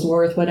paperwork than it was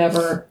worth.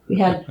 Whatever, we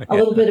had a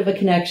little bit of a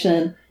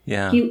connection.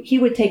 Yeah, he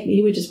would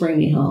just bring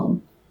me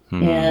home,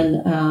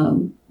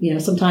 and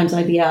sometimes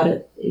I'd be out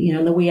at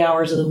in the wee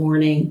hours of the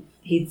morning.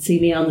 He'd see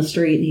me on the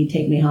street and he'd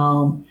take me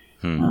home.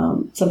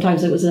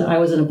 Sometimes I was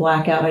in a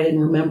blackout. I didn't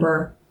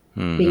remember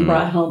being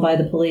brought home by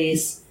the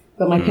police,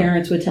 but my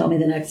parents would tell me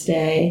the next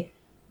day,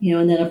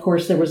 and then of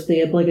course there was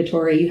the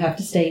obligatory, you have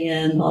to stay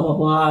in, blah, blah,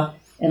 blah.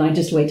 And I'd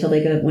just wait till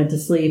they went to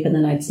sleep and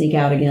then I'd sneak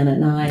out again at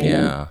night.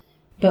 Yeah.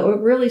 But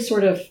what really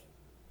sort of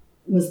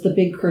was the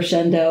big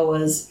crescendo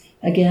was,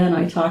 again,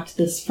 I talked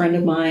this friend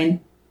of mine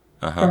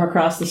from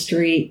across the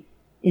street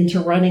into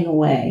running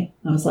away.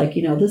 I was like,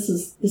 this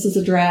is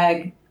a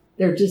drag.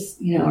 They're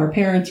just, our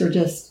parents are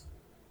just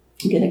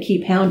going to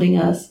keep hounding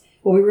us.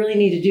 What we really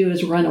need to do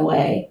is run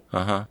away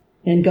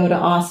and go to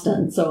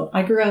Austin. So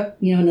I grew up,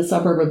 in a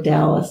suburb of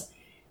Dallas.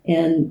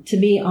 And to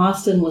me,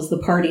 Austin was the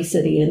party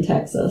city in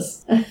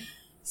Texas.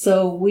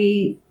 So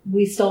we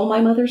stole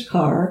my mother's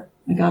car.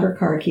 I got her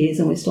car keys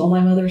and we stole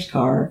my mother's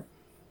car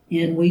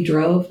and we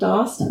drove to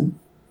Austin.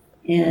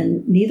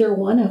 And neither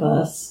one of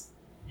us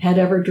had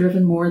ever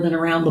driven more than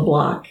around the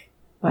block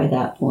by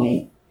that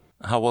point.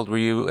 How old were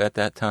you at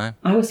that time?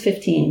 I was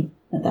 15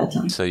 at that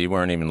time. So you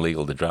weren't even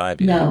legal to drive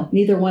yet? No,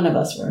 neither one of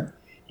us were.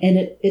 And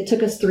it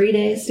took us 3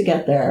 days to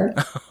get there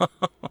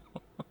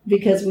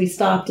because we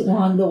stopped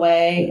along the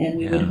way and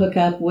we would hook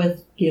up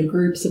with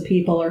groups of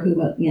people or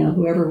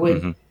whoever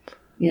would,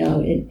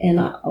 and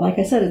like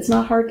I said, it's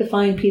not hard to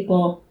find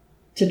people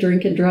to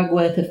drink and drug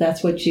with if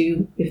that's what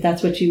you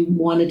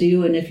want to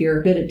do and if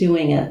you're good at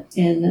doing it.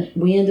 And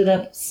we ended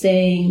up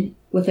staying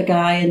with a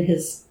guy and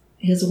his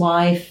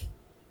wife,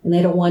 and they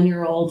had a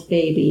 1-year-old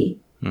baby.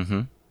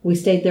 Mm-hmm. We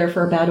stayed there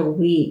for about a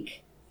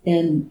week,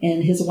 and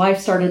his wife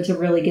started to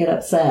really get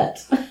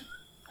upset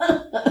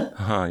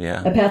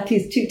about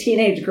these 2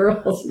 teenage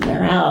girls in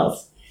their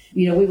house.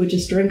 We would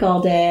just drink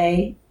all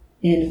day,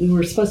 and we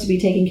were supposed to be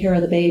taking care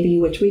of the baby,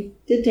 which we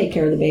did take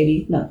care of the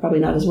baby, probably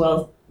not as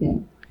well,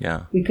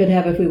 we could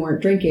have if we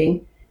weren't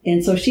drinking.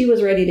 And so she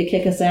was ready to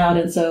kick us out,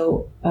 and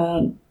so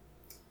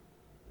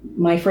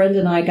my friend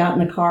and I got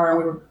in the car,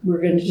 and we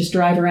were going to just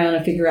drive around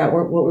and figure out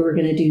what we were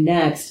going to do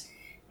next.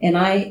 And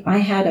I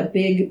had a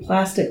big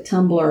plastic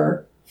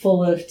tumbler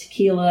full of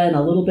tequila and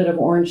a little bit of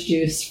orange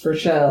juice for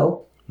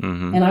show.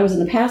 Mm-hmm. And I was in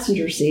the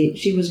passenger seat.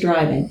 She was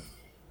driving.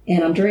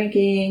 And I'm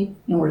drinking,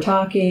 and we're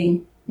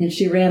talking, and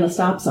she ran a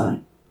stop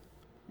sign.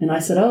 And I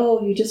said,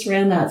 "Oh, you just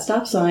ran that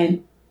stop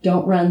sign.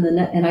 Don't run the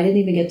next." And I didn't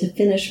even get to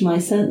finish my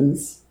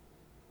sentence.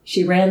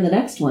 She ran the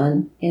next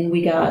one, and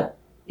we got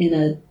in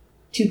a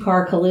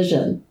 2-car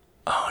collision.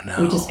 Oh,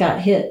 no. We just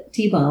got hit,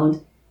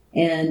 T-boned,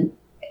 and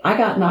I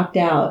got knocked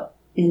out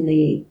in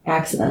the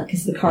accident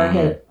because the car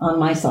hit on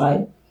my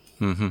side.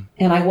 Mm-hmm.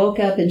 And I woke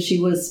up and she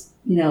was,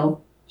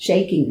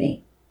 shaking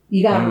me.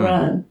 You got to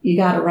run. You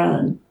got to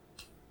run.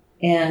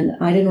 And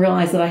I didn't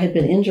realize that I had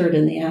been injured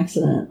in the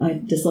accident.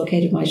 I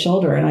dislocated my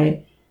shoulder,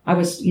 and I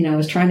was, I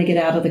was trying to get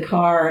out of the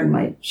car, and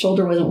my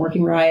shoulder wasn't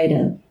working right,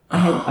 and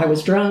I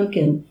was drunk,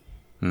 and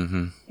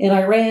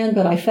I ran,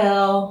 but I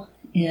fell,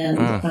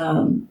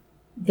 and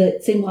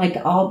it seemed like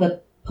all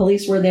the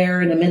police were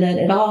there in a minute.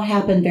 It all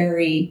happened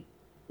very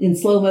in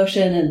slow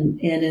motion and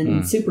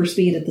in super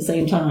speed at the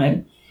same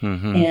time.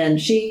 Mm-hmm.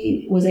 And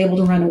she was able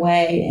to run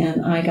away,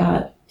 and I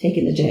got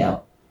taken to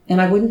jail.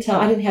 And I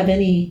didn't have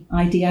any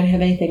ID. I didn't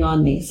have anything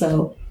on me.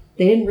 So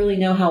they didn't really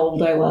know how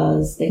old I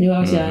was. They knew I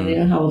was young. They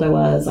didn't know how old I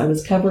was. I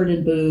was covered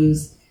in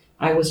booze.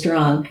 I was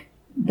drunk.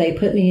 They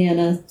put me in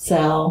a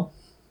cell.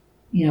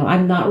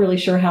 I'm not really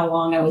sure how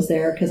long I was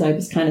there because I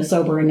was kind of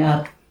sobering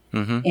up.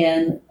 Mm-hmm.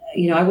 And,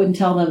 I wouldn't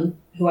tell them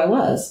who I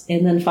was.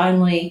 And then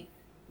finally,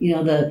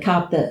 the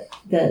cop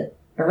that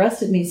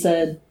arrested me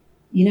said,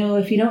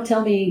 if you don't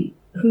tell me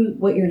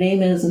what your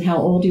name is and how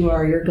old you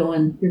are, you're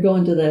going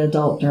to the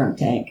adult drunk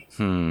tank.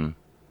 And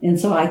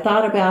so I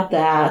thought about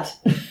that.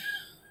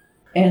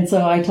 And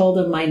so I told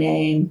them my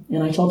name,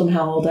 and I told them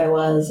how old I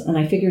was, and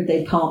I figured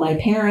they'd call my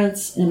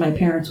parents, and my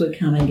parents would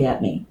come and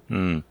get me.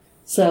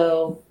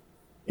 So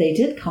they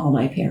did call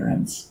my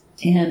parents.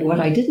 And what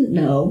I didn't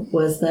know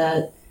was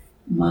that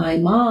my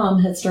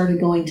mom had started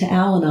going to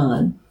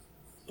Al-Anon.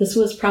 This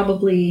was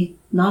probably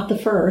not the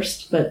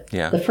first, but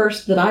the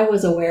first that I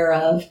was aware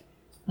of.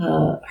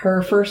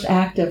 Her first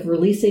act of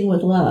releasing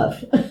with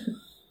love.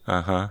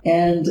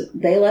 And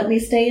they let me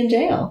stay in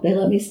jail. They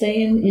let me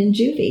stay in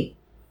juvie.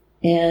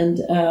 And,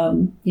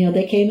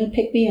 they came and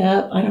picked me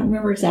up. I don't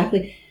remember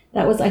exactly.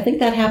 I think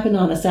that happened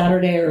on a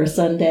Saturday or a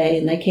Sunday,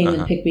 and they came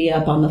and picked me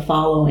up on the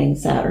following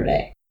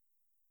Saturday.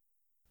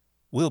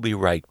 We'll be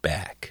right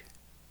back.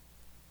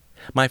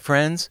 My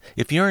friends,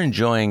 if you're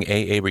enjoying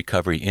AA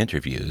Recovery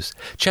interviews,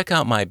 check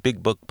out my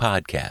Big Book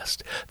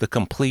podcast, the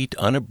complete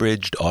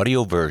unabridged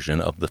audio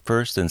version of the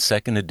first and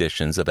second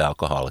editions of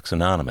Alcoholics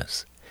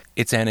Anonymous.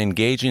 It's an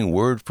engaging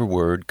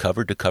word-for-word,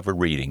 cover-to-cover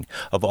reading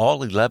of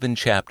all 11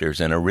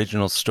 chapters and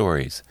original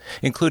stories,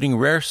 including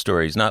rare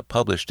stories not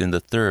published in the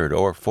third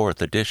or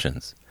fourth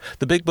editions.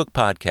 The Big Book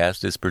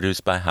podcast is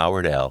produced by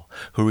Howard L.,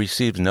 who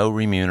receives no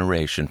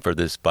remuneration for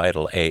this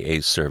vital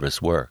AA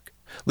service work.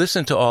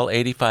 Listen to all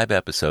 85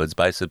 episodes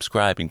by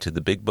subscribing to the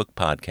Big Book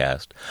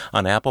podcast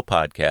on Apple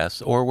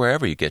Podcasts or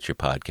wherever you get your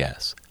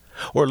podcasts.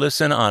 Or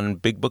listen on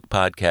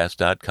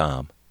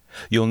BigBookPodcast.com.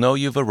 You'll know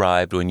you've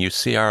arrived when you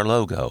see our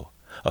logo,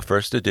 a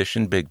first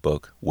edition Big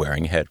Book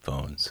wearing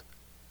headphones.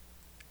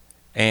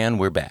 And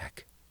we're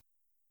back.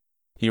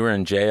 You were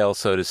in jail,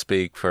 so to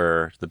speak,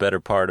 for the better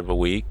part of a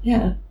week.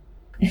 Yeah.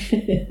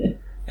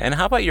 And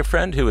how about your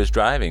friend who was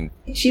driving?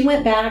 She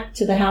went back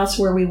to the house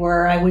where we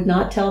were. I would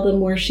not tell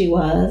them where she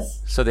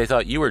was. So they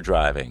thought you were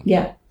driving?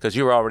 Yeah. Because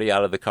you were already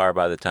out of the car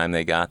by the time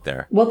they got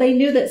there. Well, they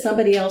knew that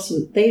somebody else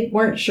was. They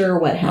weren't sure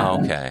what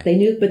happened. Okay. They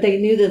knew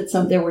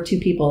that there were two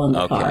people in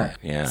the car.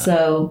 Yeah.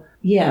 So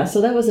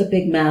that was a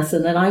big mess.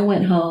 And then I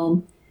went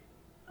home.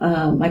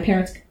 My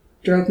parents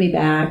drove me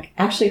back.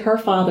 Actually, her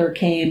father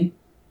came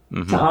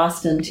to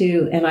Austin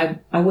too, and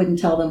I wouldn't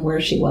tell them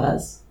where she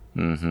was.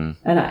 Mm-hmm.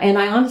 And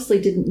I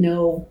honestly didn't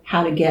know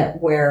how to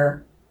get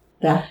where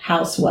the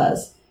house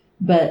was,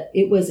 but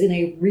it was in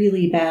a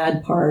really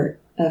bad part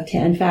of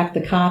town. In fact,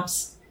 the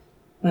cops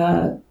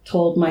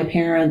told my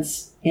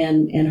parents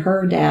and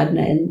her dad,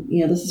 and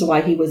this is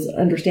why he was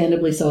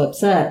understandably so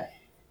upset.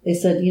 They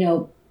said,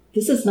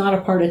 this is not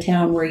a part of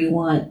town where you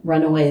want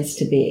runaways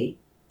to be.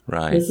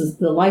 Right. This is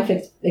the life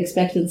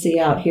expectancy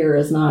out here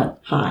is not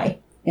high.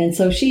 And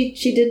so she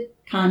did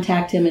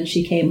contact him, and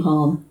she came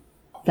home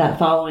that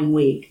following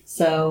week.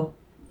 So,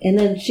 and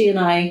then she and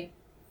I,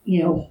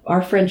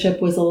 our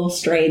friendship was a little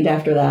strained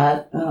after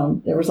that.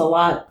 There was a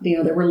lot,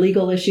 there were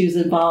legal issues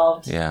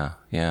involved. Yeah.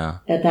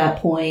 At that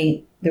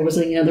point, there was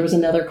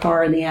another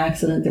car in the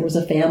accident. There was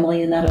a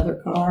family in that other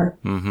car.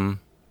 Mm-hmm.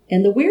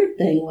 And the weird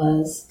thing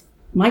was,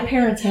 my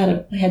parents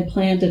had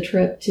planned a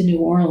trip to New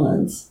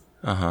Orleans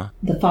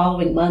the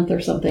following month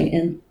or something,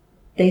 and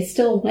they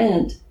still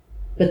went,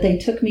 but they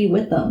took me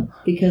with them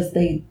because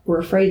they were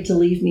afraid to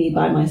leave me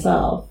by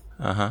myself.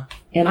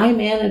 And I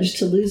managed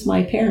to lose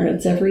my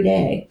parents every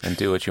day. And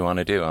do what you want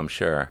to do, I'm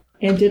sure.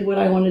 And did what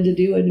I wanted to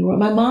do in New Orleans.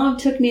 My mom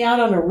took me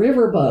out on a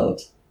riverboat.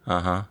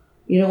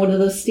 One of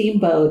those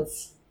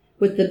steamboats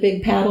with the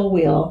big paddle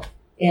wheel.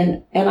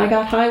 And I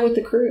got high with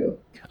the crew.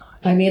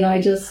 I mean,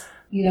 I just,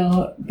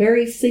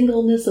 very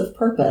singleness of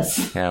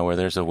purpose. Yeah, where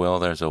there's a will,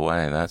 there's a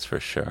way, that's for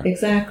sure.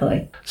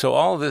 Exactly. So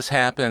all of this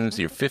happens,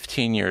 you're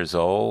 15 years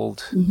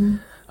old. Mm-hmm.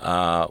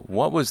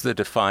 What was the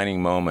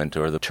defining moment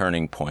or the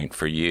turning point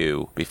for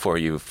you before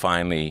you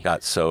finally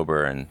got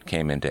sober and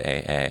came into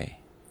AA?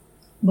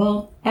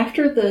 Well,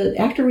 after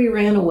we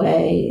ran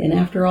away and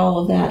after all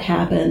of that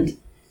happened,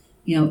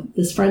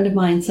 this friend of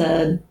mine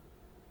said,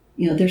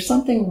 there's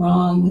something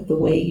wrong with the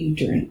way you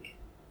drink.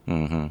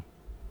 Mm-hmm.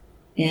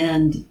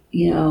 And,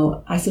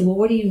 I said, well,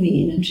 what do you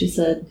mean? And she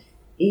said,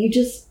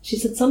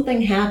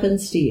 something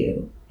happens to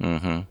you.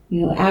 Mm-hmm.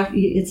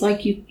 It's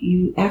like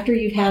you after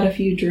you've had a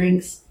few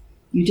drinks,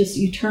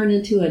 you turn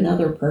into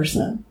another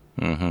person,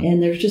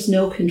 and there's just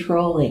no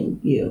controlling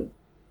you.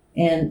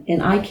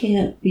 And I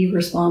can't be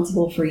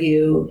responsible for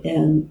you.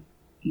 And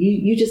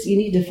you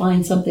need to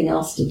find something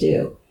else to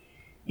do.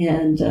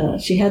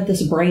 And, she had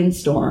this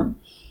brainstorm.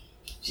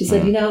 She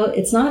said,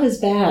 it's not as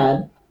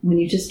bad when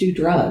you just do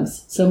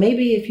drugs. So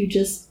maybe if you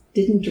just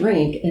didn't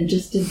drink and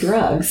just did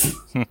drugs,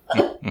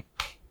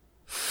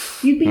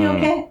 you'd be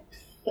okay.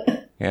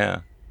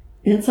 Yeah.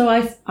 And so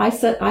I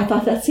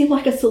thought that seemed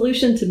like a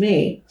solution to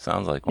me.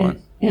 Sounds like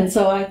one. And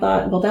so I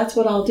thought, well, that's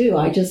what I'll do.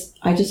 I just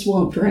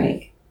won't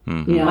drink.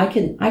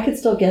 Mm-hmm. I could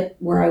still get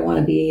where I want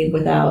to be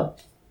without,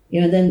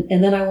 and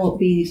then I won't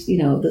be,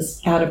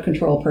 this out of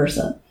control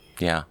person.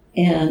 Yeah.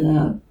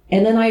 And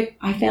then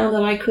I found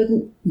that I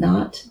couldn't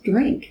not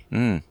drink.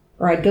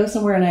 Or I'd go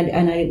somewhere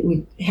and I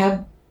would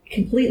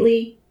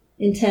completely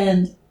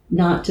intend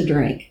not to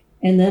drink.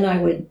 And then I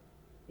would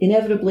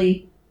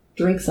inevitably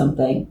drink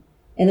something.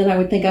 And then I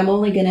would think I'm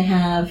only going to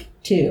have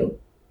two,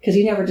 because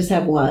you never just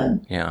have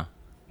one. Yeah.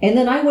 And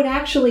then I would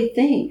actually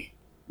think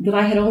that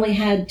I had only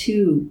had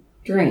 2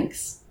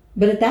 drinks.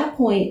 But at that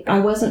point, I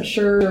wasn't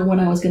sure when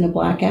I was going to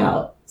black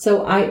out.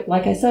 So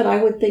like I said,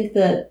 I would think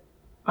that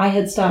I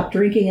had stopped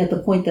drinking at the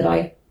point that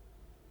I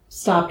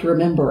stopped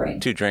remembering.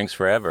 2 drinks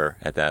forever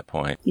at that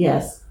point.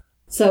 Yes.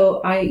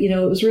 So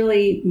it was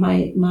really,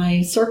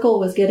 my circle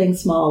was getting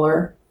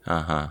smaller.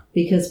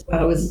 Because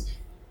I was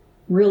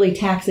really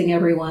taxing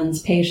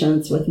everyone's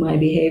patience with my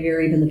behavior,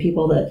 even the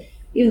people that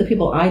even the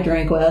people I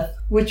drank with,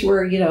 which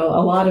were,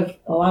 a lot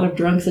of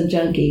drunks and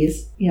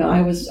junkies,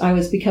 I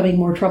was becoming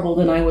more trouble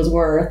than I was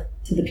worth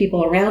to the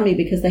people around me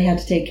because they had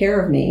to take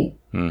care of me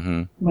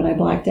when I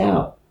blacked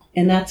out.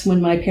 And that's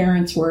when my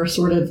parents were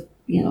sort of,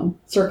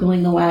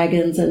 circling the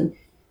wagons, and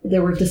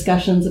there were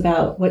discussions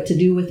about what to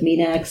do with me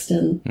next.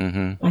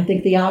 And I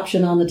think the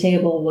option on the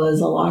table was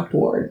a locked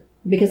ward,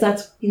 because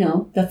that's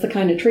the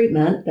kind of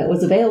treatment that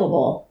was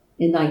available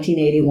in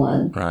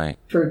 1981 right.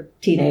 for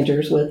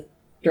teenagers with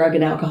drug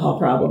and alcohol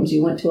problems.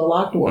 You went to a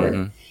locked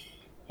ward.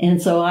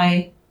 And so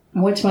I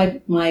went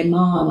to my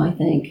mom, I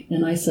think,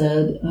 and I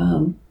said,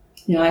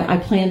 I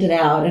planned it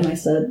out, and I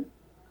said,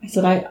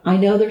 I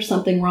know there's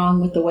something wrong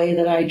with the way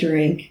that I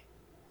drink,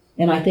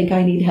 and I think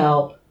I need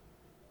help.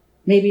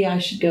 Maybe I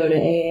should go to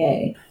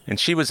AA. And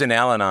she was in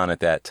Al-Anon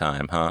at that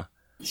time, huh?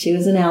 She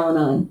was in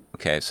Al-Anon.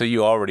 Okay, so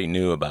you already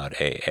knew about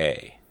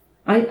AA.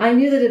 I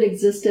knew that it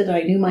existed.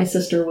 I knew my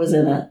sister was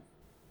in it.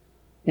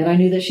 And I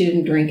knew that she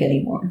didn't drink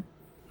anymore.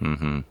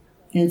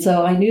 And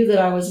so I knew that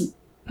I was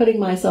putting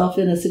myself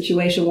in a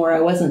situation where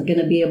I wasn't going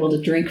to be able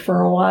to drink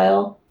for a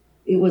while.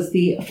 It was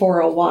the for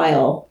a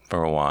while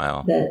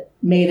that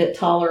made it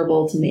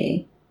tolerable to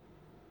me.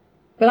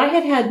 But I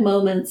had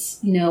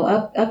moments,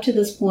 up to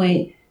this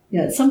point.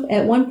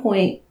 At one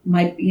point,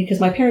 because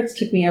my parents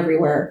took me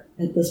everywhere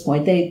at this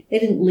point. They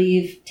didn't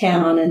leave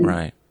town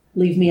and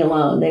leave me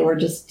alone. They were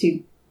just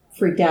too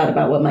freaked out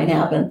about what might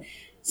happen.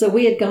 So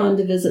we had gone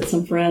to visit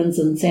some friends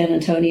in San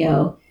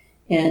Antonio.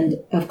 And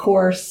of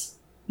course,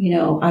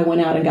 I went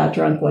out and got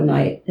drunk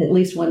at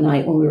least one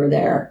night when we were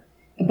there.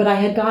 But I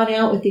had gone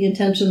out with the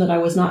intention that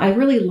I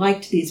really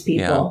liked these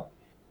people.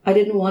 Yeah. I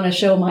didn't want to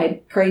show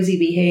my crazy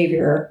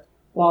behavior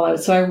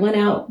so I went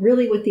out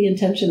really with the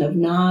intention of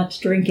not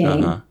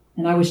drinking.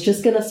 And I was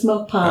just going to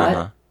smoke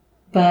pot,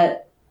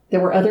 but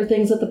there were other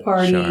things at the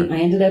party. Sure. I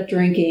ended up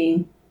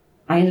drinking.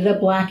 I ended up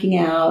blacking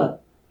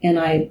out, and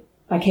I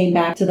came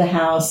back to the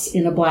house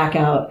in a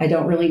blackout. I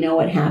don't really know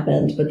what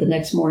happened, but the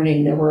next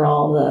morning there were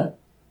all the,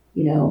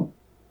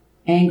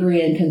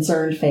 angry and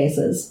concerned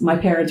faces. My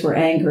parents were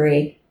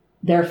angry.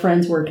 Their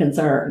friends were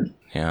concerned.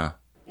 Yeah.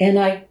 And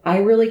I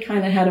really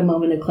kind of had a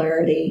moment of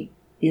clarity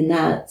in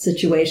that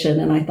situation,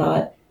 and I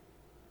thought,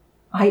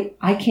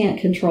 I can't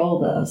control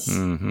this.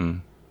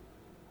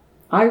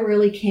 I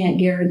really can't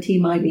guarantee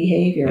my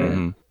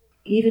behavior.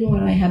 Even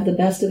when I have the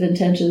best of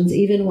intentions,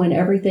 even when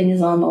everything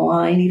is on the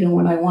line, even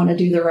when I want to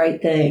do the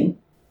right thing,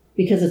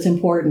 because it's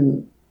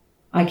important,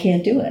 I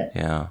can't do it.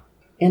 Yeah.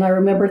 And I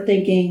remember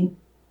thinking,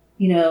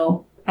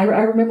 I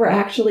remember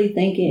actually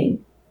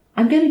thinking,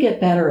 I'm going to get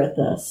better at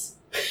this.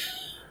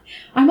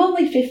 I'm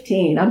only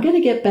 15. I'm going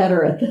to get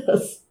better at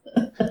this.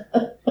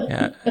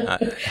 Yeah.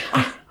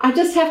 I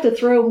just have to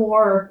throw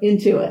more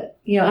into it.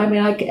 I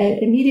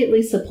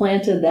immediately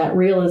supplanted that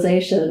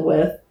realization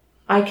with,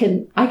 I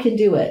can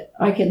do it.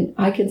 I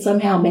can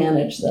somehow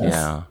manage this.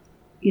 Yeah.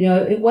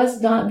 It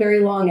was not very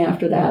long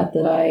after that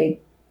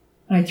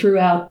I threw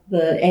out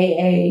the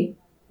AA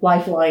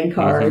Lifeline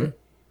card,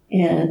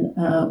 and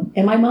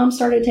my mom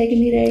started taking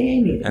me to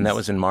AA meetings. And that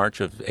was in March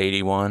of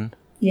 81?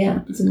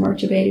 Yeah, it was in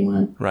March of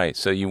 81. Right.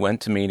 So you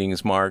went to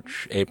meetings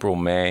March, April,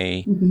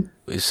 May.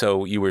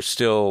 So you were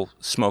still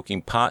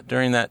smoking pot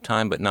during that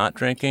time, but not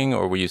drinking,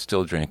 or were you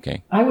still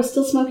drinking? I was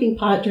still smoking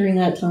pot during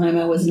that time.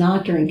 I was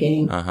not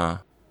drinking.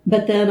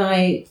 But then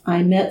I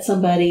met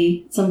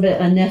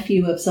a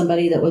nephew of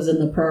somebody that was in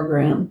the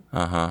program.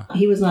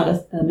 He was not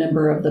a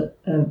member of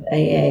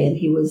AA, and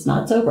he was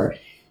not sober.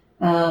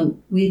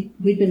 We'd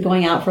been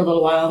going out for a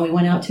little while, and we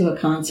went out to a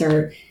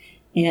concert,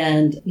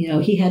 and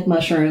he had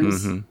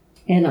mushrooms.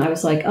 And I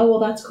was like, oh, well,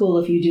 that's cool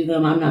if you do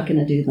them. I'm not going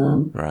to do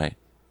them. Right.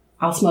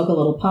 I'll smoke a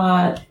little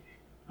pot.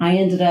 I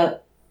ended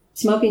up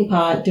smoking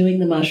pot, doing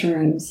the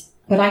mushrooms.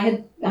 But I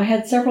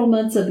had several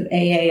months of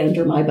AA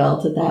under my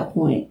belt at that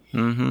point.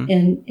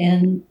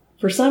 And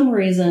for some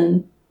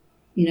reason,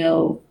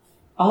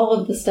 all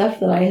of the stuff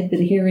that I had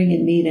been hearing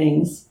in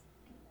meetings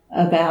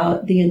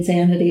about the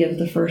insanity of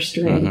the first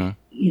drink,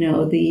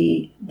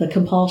 the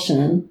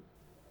compulsion,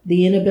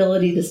 the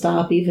inability to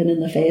stop even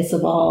in the face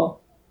of all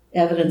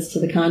evidence to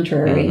the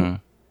contrary.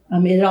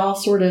 It all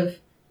sort of,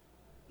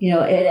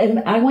 and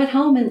I went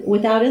home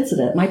without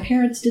incident. My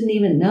parents didn't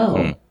even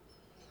know.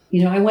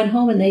 I went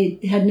home and they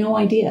had no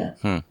idea.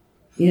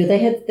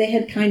 They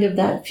had kind of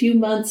that few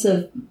months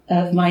of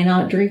my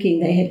not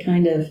drinking, they had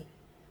kind of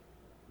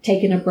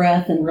taken a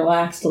breath and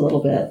relaxed a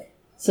little bit.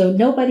 So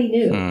nobody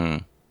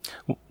knew.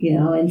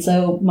 And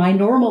so my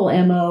normal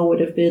MO would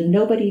have been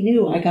nobody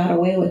knew I got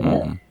away with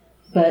it.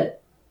 But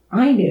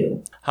I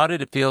knew. How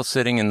did it feel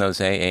sitting in those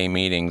AA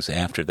meetings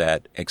after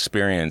that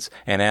experience,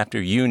 and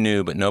after you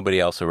knew but nobody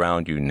else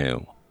around you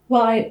knew?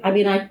 Well, I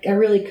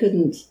really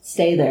couldn't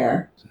stay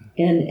there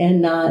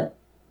and not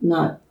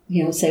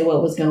say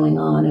what was going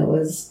on. It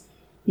was,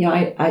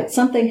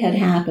 something had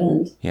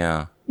happened.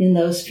 Yeah. In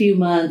those few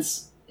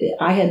months.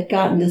 I had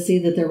gotten to see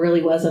that there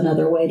really was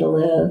another way to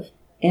live,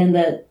 and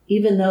that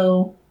even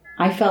though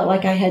I felt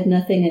like I had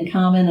nothing in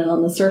common, and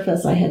on the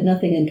surface I had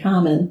nothing in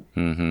common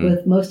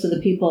with most of the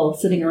people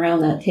sitting around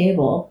that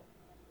table,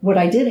 what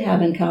I did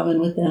have in common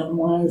with them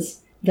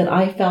was that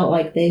I felt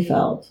like they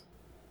felt,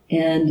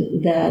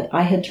 and that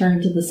I had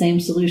turned to the same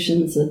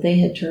solutions that they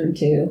had turned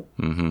to.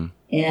 Mm-hmm.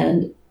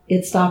 And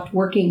it stopped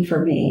working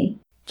for me.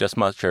 Just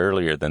much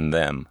earlier than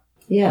them.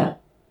 Yeah.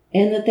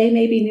 And that they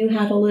maybe knew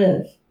how to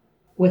live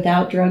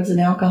without drugs and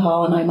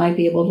alcohol, and I might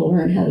be able to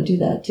learn how to do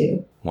that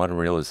too. What a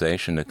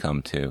realization to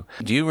come to.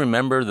 Do you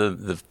remember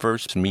the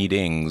first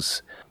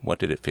meetings? What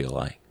did it feel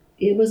like?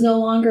 It was no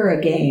longer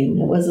a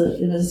game. It was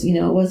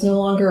no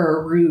longer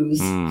a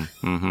ruse.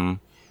 Mm-hmm.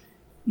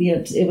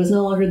 It was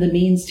no longer the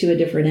means to a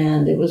different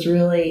end. It was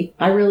really,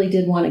 I really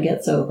did want to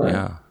get sober.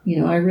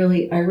 Yeah. I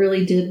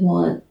really did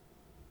want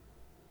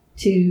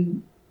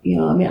to,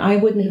 I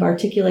wouldn't have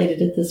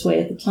articulated it this way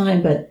at the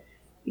time, but,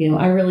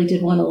 I really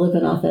did want to live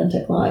an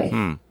authentic life.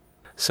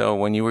 So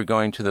when you were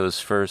going to those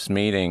first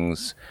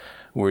meetings,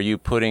 were you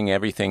putting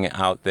everything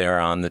out there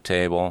on the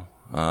table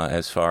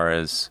as far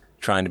as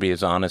trying to be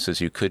as honest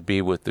as you could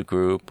be with the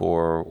group,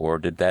 or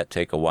did that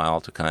take a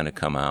while to kind of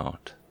come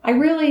out? I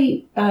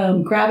really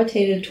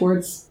gravitated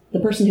towards the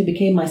person who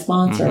became my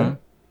sponsor.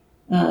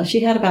 Mm-hmm.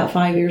 She had about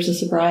 5 years of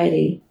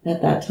sobriety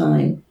at that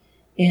time.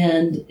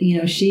 And,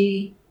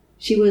 she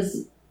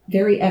was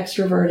very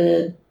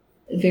extroverted,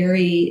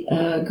 very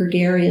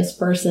gregarious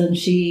person.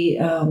 She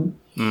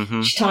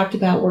talked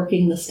about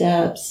working the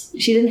steps.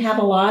 She didn't have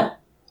a lot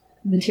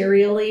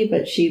materially,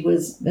 but she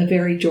was a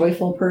very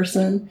joyful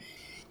person.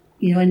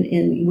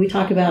 And we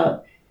talk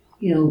about,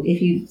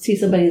 if you see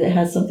somebody that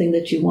has something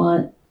that you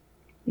want,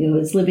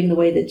 is living the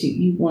way that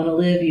you want to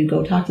live, you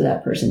go talk to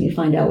that person, you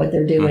find out what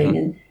they're doing.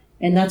 Mm-hmm.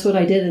 And that's what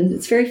I did. And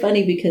it's very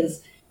funny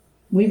because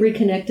we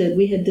reconnected.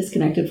 We had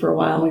disconnected for a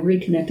while. We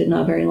reconnected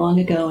not very long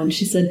ago. And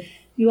she said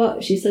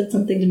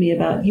something to me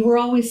about, you were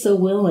always so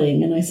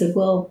willing. And I said,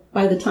 well,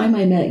 by the time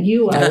I met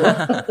you, I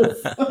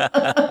was.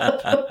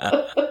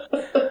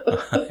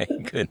 Oh, my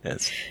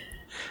goodness.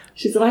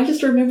 She said, I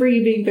just remember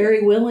you being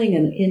very willing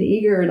and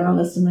eager and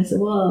honest. And I said,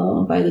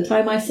 well, by the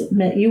time I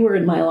met you were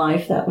in my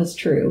life, that was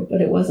true,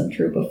 but it wasn't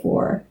true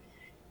before.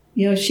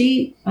 I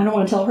don't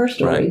want to tell her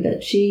story, right,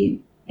 but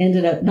she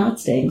ended up not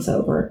staying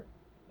sober,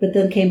 but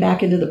then came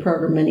back into the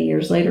program many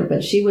years later.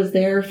 But she was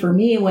there for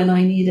me when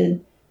I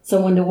needed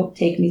someone to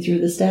take me through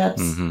the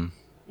steps. Mm-hmm.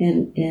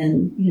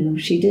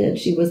 And she did.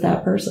 She was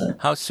that person.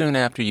 How soon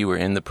after you were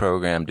in the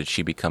program did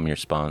she become your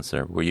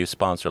sponsor? Were you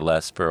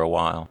sponsorless for a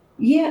while?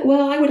 Yeah,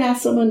 well, I would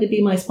ask someone to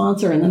be my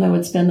sponsor, and then I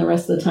would spend the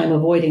rest of the time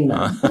avoiding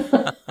them.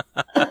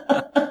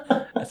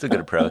 That's a good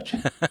approach.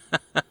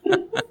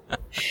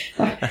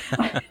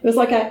 It was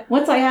like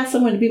once I asked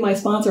someone to be my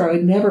sponsor, I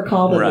would never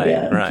call them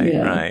again.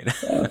 Right.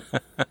 So,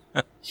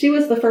 she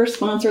was the first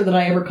sponsor that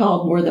I ever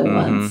called more than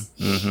once.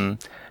 Mm-hmm.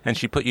 And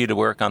she put you to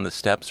work on the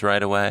steps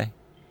right away?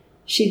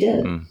 She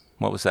did.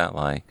 What was that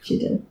like? She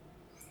did.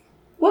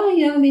 Well,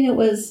 it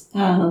was,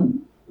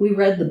 we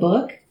read the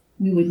book.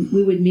 We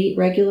would meet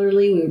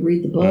regularly. We would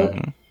read the book.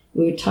 Mm-hmm.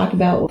 We would talk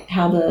about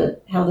how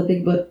the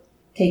big book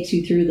takes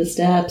you through the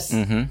steps.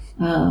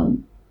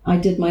 Mm-hmm. I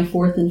did my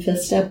 4th and 5th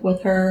step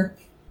with her.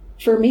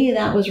 For me,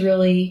 that was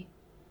really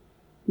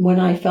when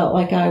I felt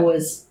like I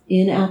was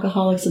in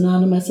Alcoholics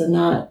Anonymous and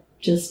not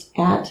just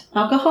at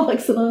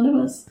Alcoholics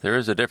Anonymous. There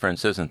is a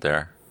difference, isn't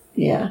there?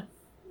 Yeah.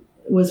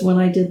 It was when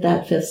I did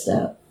that 5th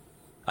step.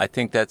 I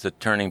think that's a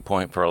turning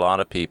point for a lot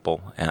of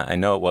people. And I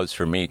know it was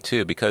for me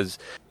too, because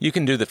you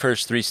can do the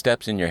first 3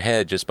 steps in your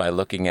head just by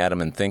looking at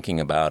them and thinking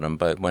about them.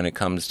 But when it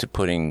comes to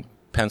putting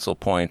pencil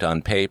point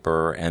on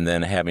paper and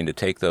then having to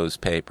take those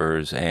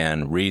papers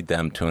and read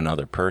them to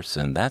another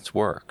person, that's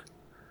work.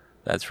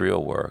 That's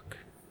real work.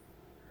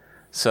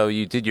 So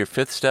you did your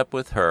 5th step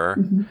with her.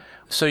 Mm-hmm.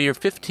 So you're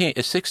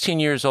 16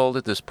 years old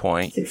at this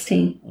point.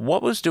 16.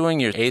 What was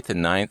doing your 8th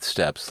and 9th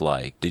steps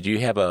like? Did you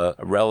have a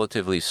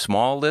relatively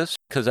small list?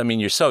 Because,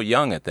 you're so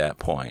young at that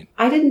point.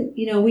 I didn't,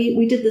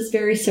 we did this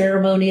very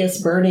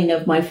ceremonious burning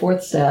of my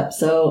 4th step.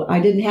 So I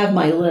didn't have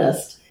my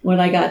list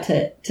when I got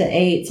to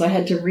 8. So I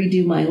had to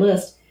redo my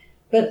list.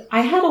 But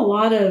I had a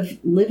lot of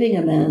living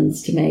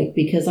amends to make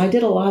because I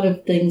did a lot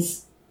of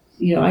things.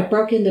 I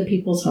broke into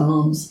people's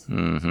homes.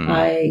 Mm-hmm.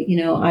 I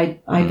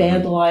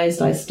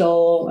vandalized, I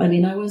stole. I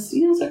was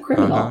a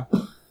criminal.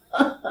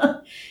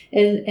 Uh-huh.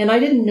 and I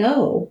didn't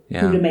know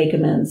who to make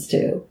amends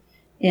to.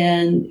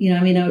 And,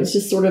 it was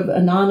just sort of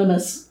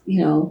anonymous,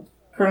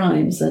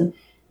 crimes.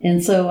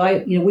 And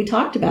so we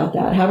talked about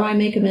that. How do I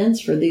make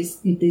amends for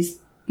these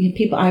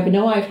people? I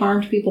know I've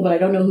harmed people, but I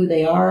don't know who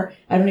they are.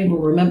 I don't even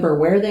remember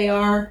where they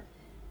are.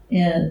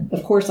 And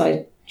of course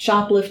I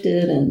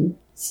shoplifted and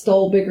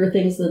stole bigger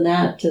things than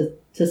that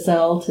to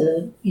sell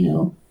to,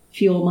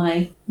 fuel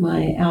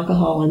my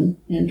alcohol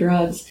and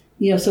drugs.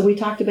 So we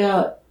talked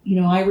about,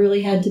 I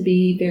really had to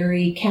be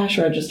very cash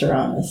register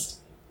honest.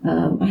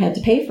 I had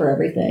to pay for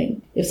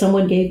everything. If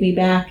someone gave me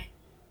back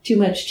too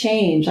much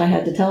change, I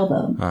had to tell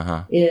them.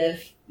 Uh-huh.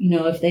 If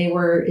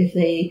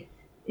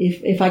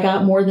I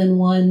got more than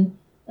one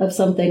of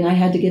something, I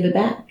had to give it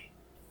back.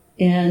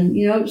 And,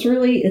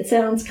 it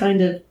sounds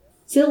kind of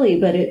silly,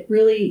 but it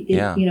really,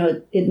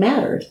 it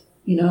mattered.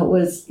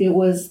 It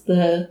was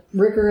the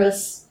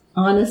rigorous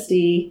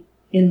honesty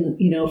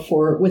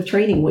with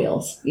training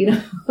wheels,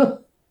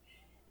 and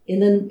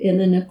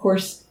then of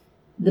course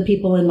the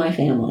people in my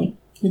family.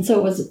 And so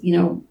it was,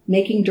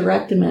 making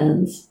direct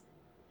amends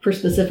for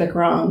specific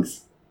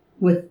wrongs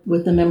with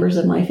the members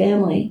of my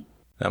family.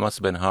 That must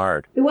have been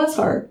hard. It was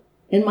hard.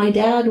 And my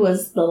dad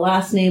was the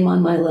last name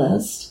on my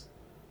list.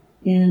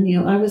 And,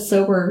 I was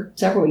sober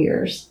several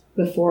years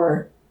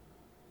before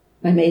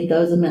I made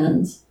those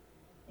amends.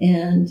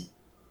 And,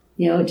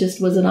 it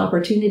just was an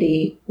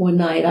opportunity. One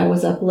night I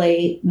was up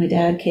late. My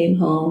dad came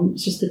home.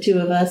 It's just the two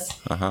of us.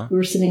 Uh-huh. We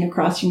were sitting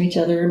across from each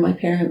other in my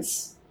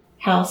parents'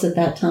 house at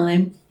that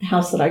time, the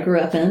house that I grew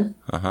up in.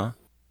 Uh-huh.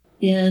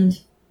 And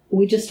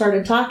we just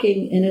started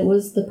talking, and it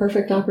was the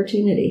perfect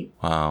opportunity.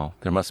 Wow.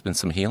 There must have been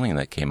some healing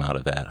that came out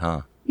of that,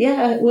 huh?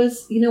 Yeah, it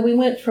was, we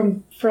went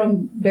from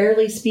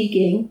barely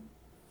speaking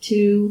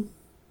to,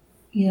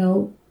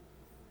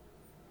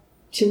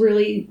 to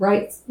really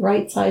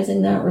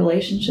right-sizing that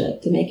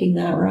relationship, to making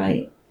that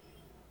right.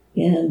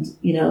 And,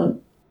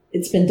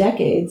 it's been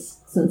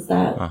decades since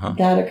that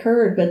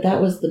occurred, but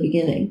that was the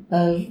beginning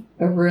of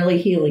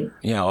really healing.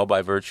 Yeah, all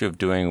by virtue of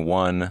doing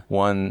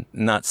one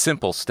not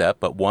simple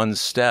step, but one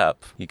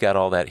step, you got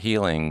all that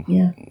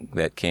healing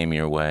that came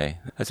your way.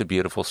 That's a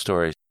beautiful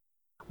story.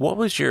 What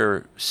was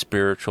your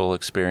spiritual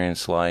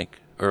experience like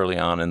early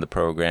on in the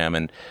program?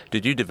 And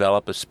did you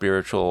develop a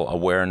spiritual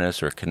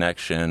awareness or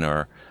connection,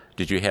 or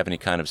did you have any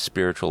kind of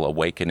spiritual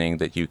awakening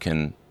that you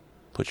can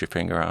put your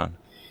finger on?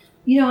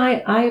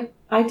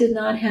 I did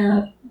not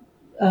have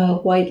a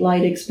white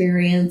light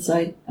experience.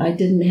 I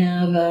didn't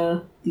have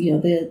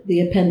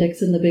the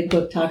appendix in the big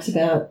book talks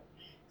about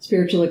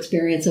spiritual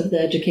experience of the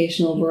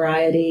educational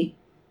variety.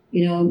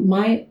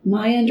 My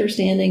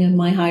understanding of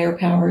my higher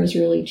power has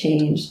really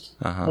changed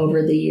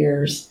over the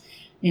years.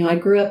 I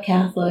grew up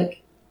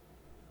Catholic,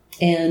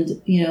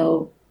 and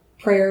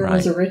prayer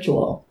was a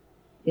ritual.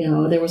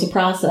 There was a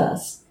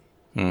process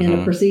and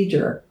a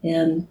procedure,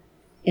 and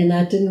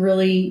that didn't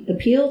really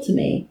appeal to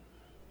me.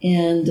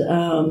 And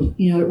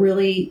it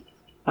really,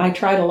 I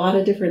tried a lot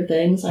of different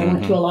things. I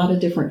went to a lot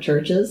of different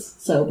churches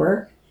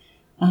sober.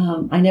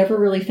 I never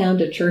really found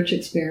a church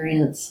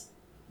experience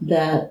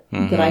that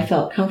I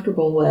felt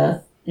comfortable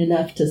with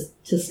enough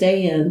to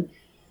stay in.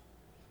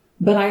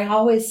 But I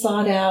always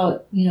sought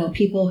out,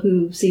 people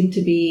who seemed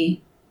to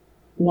be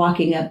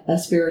walking up a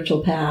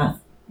spiritual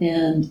path.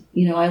 And,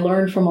 I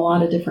learned from a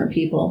lot of different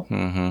people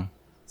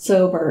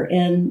sober.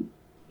 And,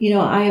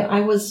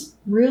 I was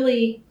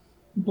really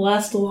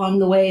blessed along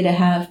the way to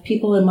have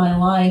people in my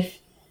life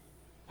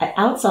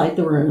outside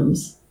the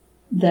rooms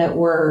that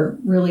were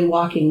really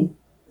walking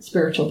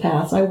spiritual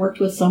paths. I worked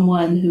with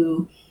someone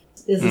who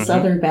is a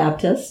Southern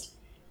Baptist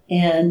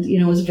and,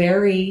 was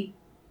very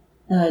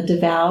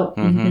devout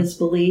in his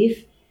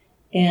belief.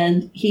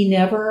 And he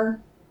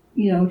never,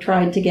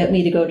 tried to get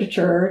me to go to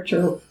church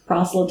or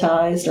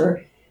proselytized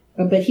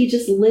but he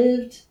just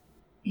lived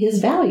his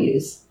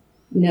values.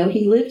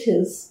 He lived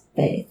his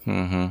faith.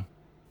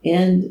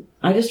 And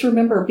I just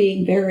remember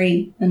being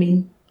very,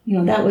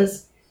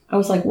 I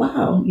was like,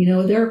 wow,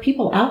 there are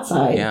people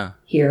outside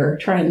here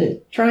trying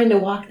to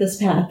walk this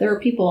path. There are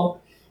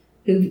people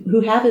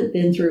who haven't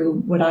been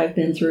through what I've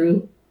been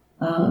through.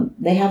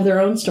 They have their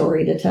own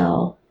story to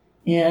tell,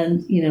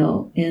 and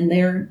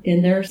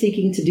they're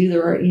seeking to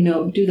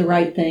do the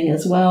right thing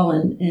as well,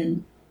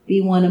 and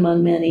be one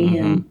among many,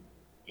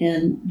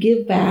 and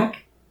give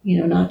back,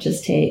 not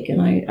just take.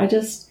 And I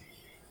just,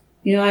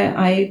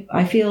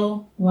 I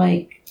feel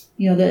like,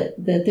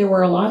 that there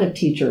were a lot of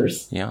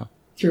teachers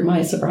through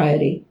my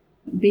sobriety.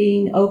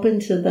 Being open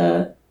to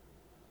the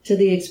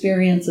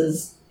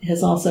experiences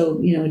has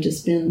also,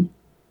 just been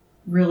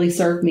really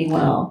served me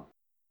well.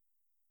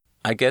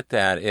 I get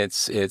that.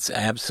 It's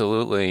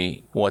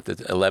absolutely what the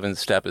 11th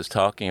step is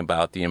talking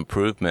about, the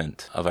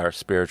improvement of our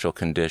spiritual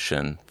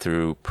condition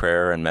through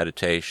prayer and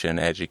meditation,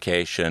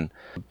 education,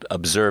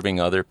 observing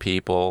other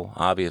people.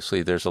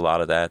 Obviously, there's a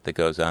lot of that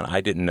goes on.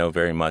 I didn't have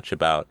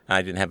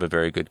a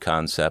very good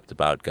concept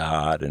about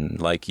God.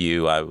 And like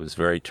you, I was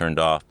very turned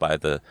off by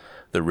the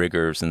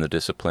rigors and the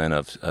discipline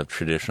of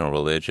traditional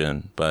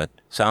religion. But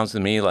sounds to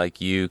me like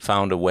you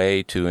found a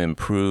way to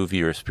improve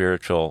your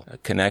spiritual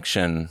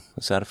connection.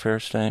 Is that a fair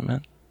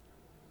statement?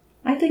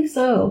 I think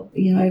so.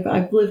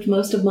 I've lived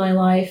most of my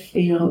life,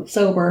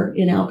 sober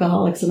in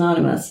Alcoholics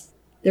Anonymous.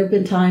 There have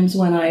been times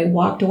when I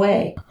walked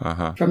away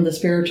from the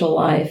spiritual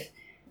life.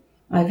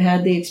 I've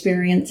had the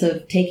experience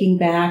of taking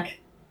back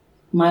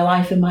my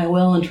life and my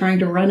will and trying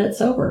to run it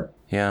sober.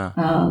 Yeah.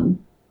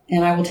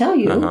 And I will tell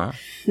you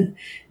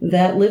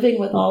that living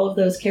with all of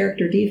those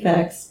character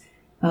defects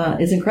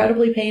is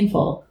incredibly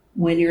painful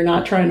when you're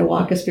not trying to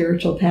walk a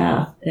spiritual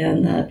path.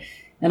 And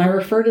I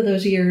refer to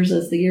those years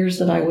as the years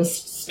that I was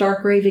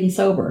stark raving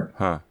sober.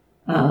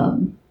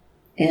 And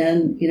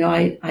And,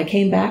 I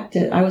came back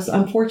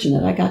I'm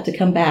fortunate. I got to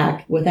come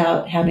back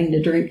without having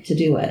to drink to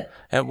do it.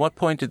 At what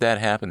point did that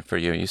happen for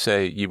you? You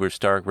say you were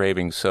stark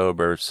raving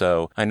sober.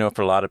 So I know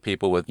for a lot of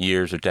people with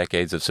years or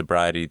decades of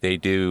sobriety, they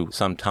do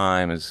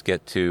sometimes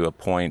get to a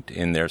point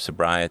in their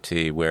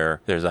sobriety where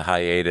there's a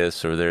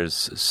hiatus or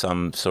there's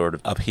some sort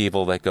of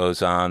upheaval that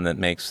goes on that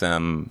makes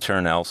them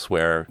turn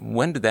elsewhere.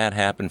 When did that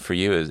happen for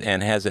you?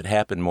 And has it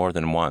happened more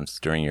than once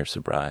during your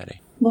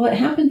sobriety? Well, it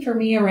happened for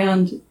me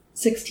around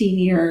 16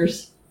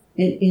 years.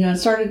 It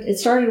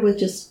started with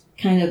just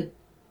kind of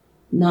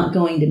not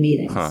going to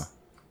meetings. Huh.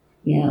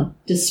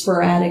 Just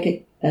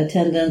sporadic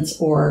attendance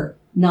or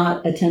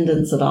not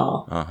attendance at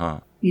all. Uh-huh.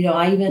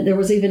 There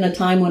was even a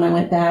time when I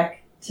went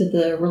back to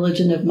the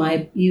religion of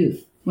my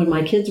youth when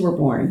my kids were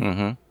born.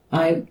 Mm-hmm.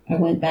 I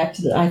went back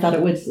to I thought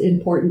it was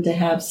important to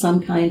have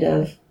some kind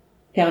of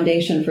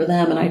foundation for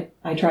them. And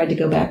I tried to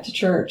go back to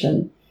church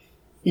and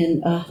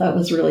that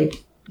was really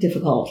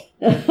difficult.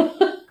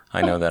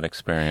 I know that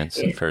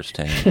experience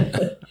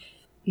firsthand.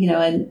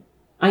 And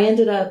I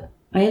ended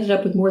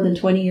up with more than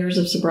 20 years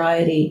of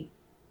sobriety,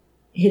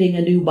 hitting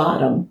a new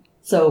bottom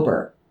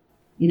sober.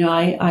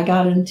 I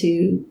got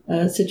into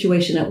a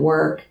situation at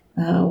work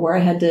where I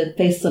had to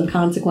face some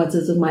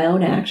consequences of my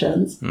own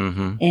actions,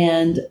 mm-hmm.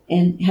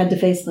 and had to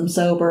face them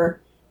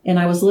sober. And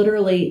I was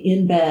literally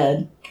in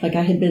bed, like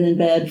I had been in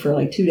bed for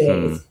like 2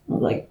 days, I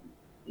was like,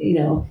 in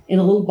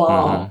a little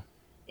ball.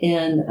 Mm-hmm.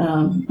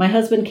 And my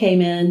husband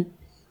came in.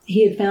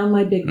 He had found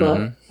my big book.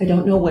 Mm-hmm. I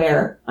don't know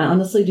where. I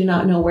honestly do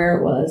not know where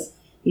it was.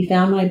 He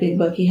found my big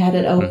book. He had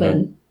it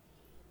open. Mm-hmm.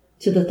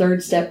 to the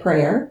third step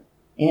prayer.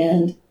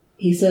 And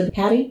he said,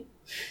 Patty,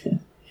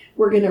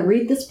 we're going to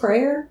read this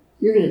prayer.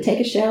 You're going to take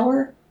a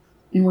shower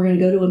and we're going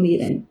to go to a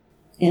meeting.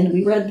 And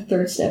we read the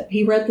third step.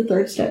 He read the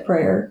third step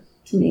prayer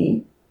to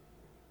me.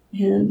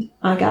 And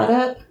I got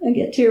up. I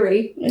get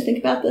teary when I think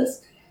about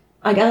this.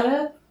 I got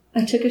up,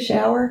 I took a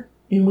shower,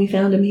 and we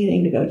found a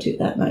meeting to go to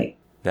that night.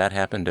 That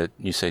happened at,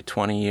 you say,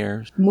 20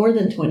 years? More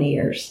than 20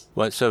 years.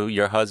 What? So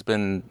your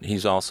husband,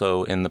 he's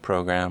also in the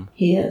program?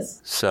 He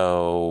is.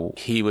 So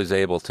he was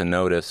able to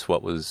notice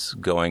what was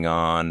going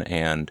on,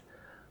 and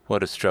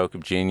what a stroke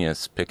of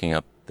genius picking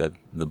up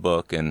the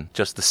book and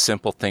just the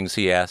simple things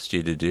he asked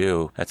you to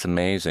do. That's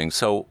amazing.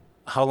 So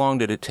how long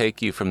did it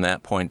take you from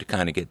that point to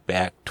kind of get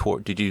back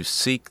toward, did you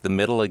seek the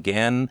middle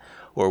again,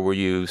 or were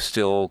you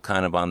still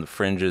kind of on the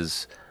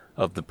fringes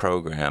of the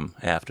program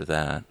after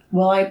that?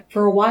 Well,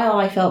 for a while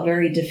I felt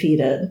very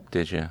defeated.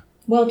 Did you?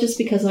 Well, just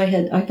because I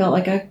felt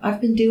like I've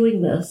been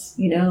doing this,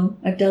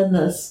 I've done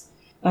this.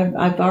 I've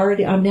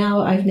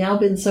now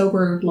been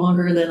sober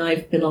longer than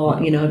I've been,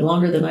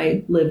 longer than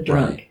I lived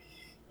drunk. Right.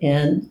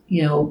 And,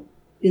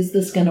 is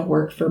this going to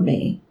work for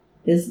me?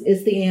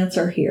 Is the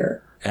answer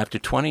here? After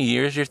 20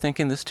 years, you're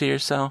thinking this to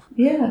yourself?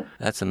 Yeah.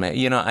 That's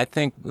amazing. I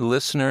think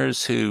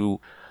listeners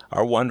who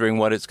are wondering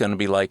what it's going to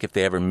be like if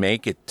they ever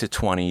make it to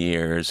 20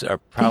 years are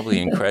probably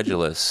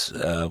incredulous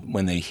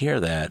when they hear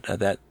that.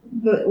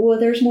 But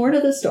there's more to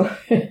the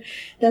story.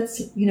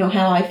 That's,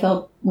 how I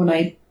felt when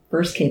I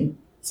first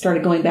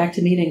started going back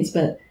to meetings.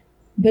 But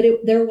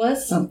there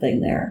was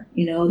something there.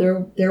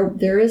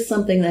 There is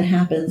something that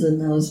happens in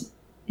those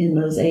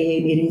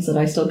AA meetings that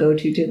I still go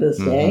to this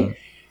day.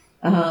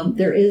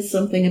 There is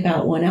something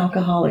about one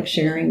alcoholic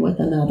sharing with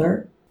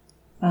another.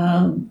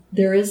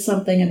 There is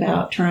something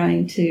about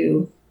trying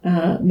to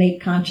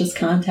make conscious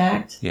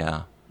contact,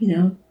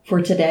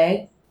 for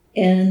today.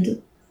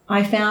 And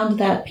I found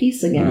that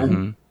peace again.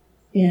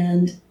 Mm-hmm.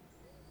 And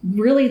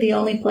really the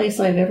only place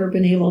I've ever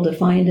been able to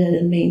find it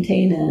and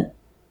maintain it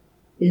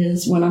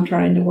is when I'm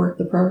trying to work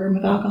the program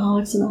of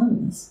Alcoholics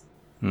Anonymous.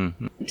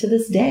 Mm-hmm. To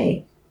this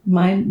day,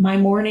 my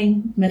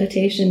morning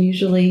meditation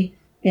usually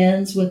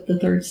ends with the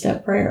third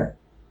step prayer.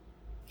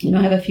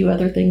 I have a few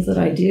other things that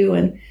I do,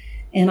 and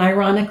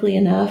ironically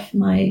enough,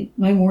 my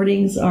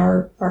mornings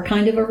are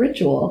kind of a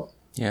ritual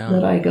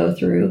that I go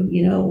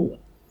through.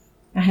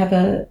 I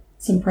have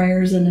some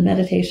prayers and a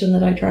meditation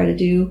that I try to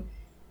do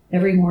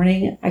every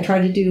morning. I try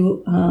to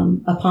do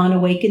Upon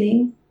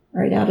Awakening,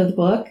 right out of the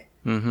book.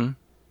 Mm-hmm.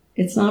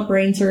 It's not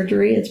brain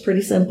surgery. It's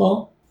pretty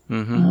simple.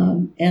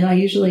 Mm-hmm. And I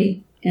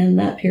usually end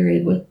that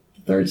period with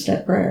the third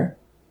step prayer.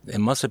 It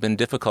must have been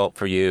difficult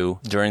for you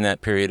during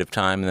that period of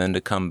time and then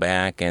to come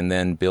back and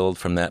then build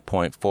from that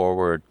point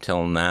forward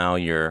till now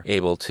you're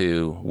able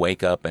to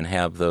wake up and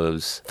have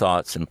those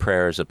thoughts and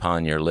prayers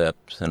upon your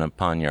lips and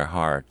upon your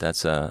heart.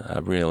 That's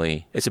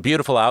it's a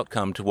beautiful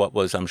outcome to what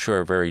was, I'm sure,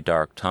 a very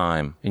dark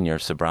time in your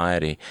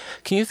sobriety.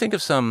 Can you think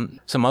of some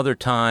other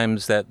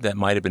times that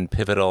might have been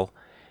pivotal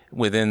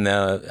within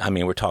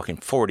we're talking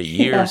 40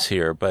 years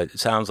here, but it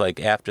sounds like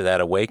after that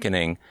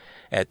awakening,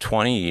 at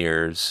 20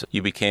 years,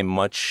 you became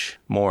much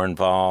more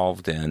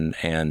involved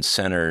and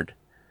centered.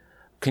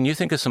 Can you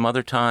think of some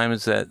other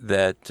times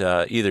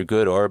that either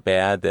good or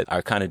bad that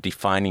are kind of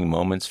defining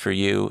moments for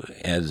you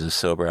as a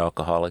sober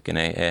alcoholic in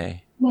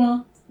AA?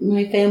 Well,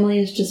 my family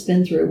has just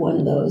been through one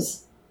of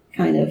those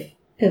kind of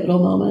pivotal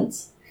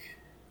moments.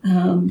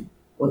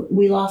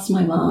 We lost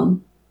my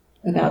mom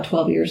about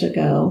 12 years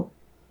ago.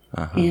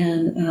 Uh-huh.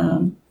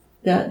 And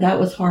that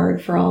was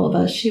hard for all of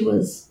us. She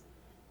was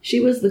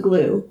the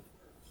glue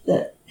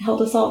that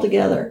held us all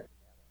together.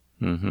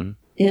 Mm-hmm.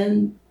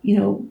 And,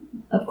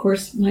 of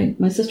course,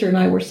 my sister and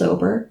I were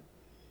sober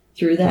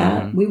through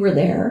that. Mm-hmm. We were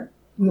there.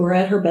 We were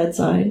at her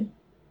bedside.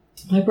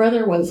 My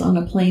brother was on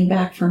a plane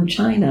back from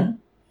China.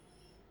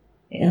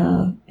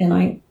 And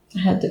I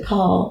had to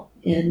call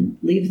and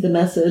leave the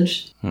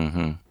message.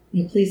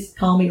 Mm-hmm. Please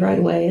call me right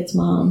away. It's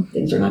Mom.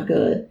 Things are not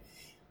good.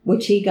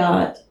 Which he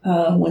got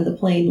when the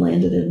plane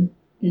landed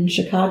in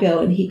Chicago,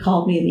 and he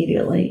called me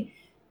immediately.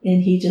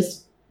 And he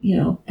just,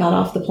 got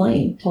off the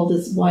plane, told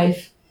his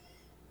wife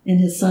and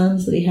his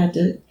sons that he had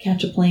to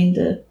catch a plane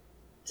to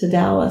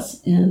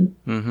Dallas. And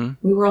Mm-hmm.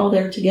 we were all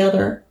there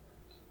together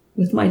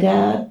with my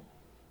dad.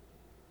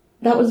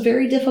 That was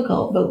very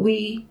difficult, but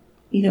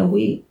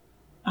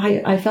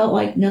I felt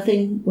like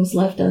nothing was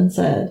left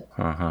unsaid.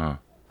 Uh-huh.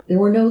 There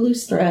were no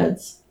loose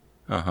threads.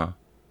 Uh-huh.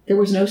 There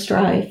was no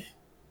strife.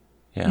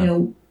 Yeah.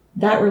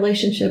 That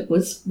relationship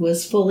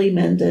was fully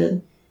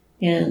mended,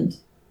 and,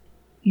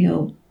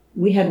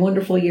 we had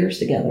wonderful years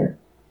together.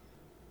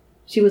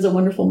 She was a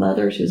wonderful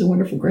mother. She was a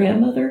wonderful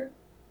grandmother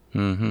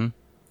Mm-hmm.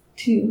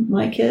 to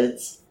my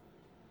kids.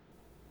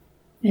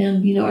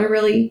 And, I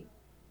really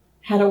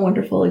had a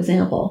wonderful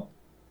example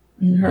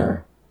in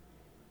her.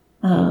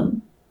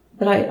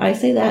 But I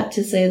say that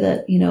to say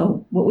that,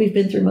 what we've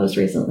been through most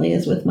recently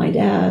is with my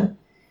dad.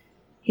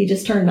 He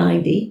just turned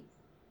 90.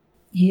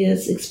 He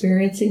is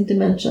experiencing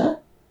dementia.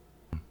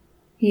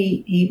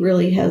 He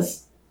really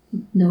has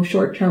no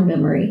short-term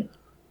memory.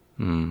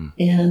 Mm.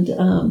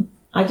 And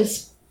I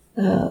just,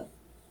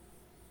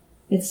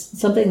 it's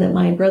something that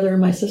my brother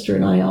and my sister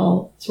and I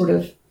all sort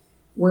of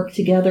work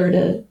together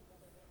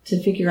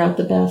to figure out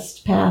the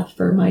best path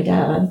for my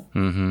dad.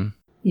 Mm-hmm.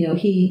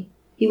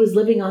 He was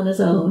living on his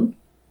own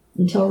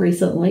until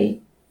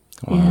recently.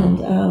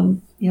 Wow.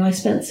 And, I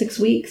spent 6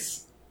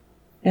 weeks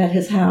at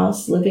his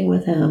house living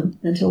with him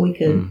until we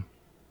could,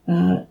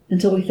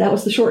 that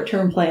was the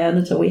short-term plan,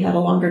 until we had a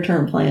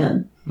longer-term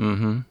plan.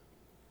 Mm-hmm.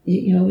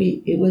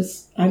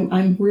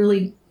 I'm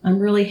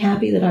really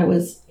happy that I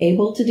was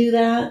able to do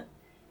that.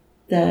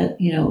 That,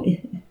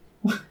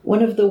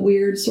 one of the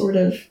weird sort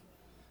of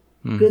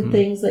good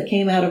things that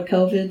came out of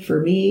COVID for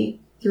me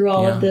through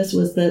all of this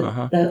was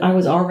that I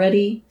was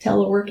already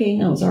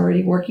teleworking. I was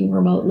already working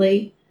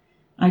remotely.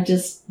 I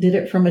just did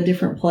it from a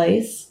different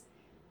place.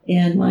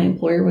 And my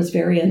employer was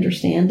very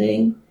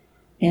understanding.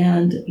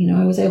 And,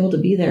 I was able to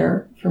be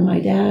there for my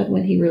dad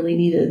when he really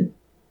needed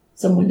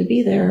someone to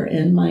be there.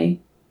 And my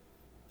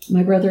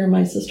brother and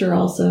my sister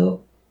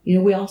also,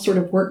 we all sort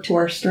of worked to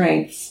our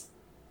strengths.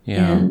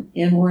 Yeah.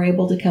 And we're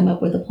able to come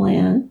up with a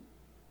plan.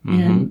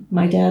 Mm-hmm. And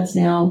my dad's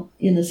now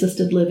in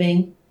assisted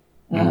living,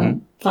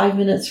 5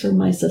 minutes from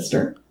my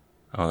sister.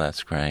 Oh,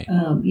 that's great.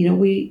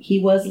 He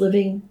was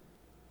living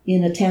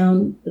in a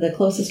town, the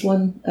closest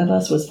one of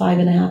us was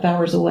 5.5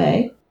 hours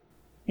away.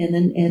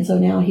 And so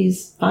now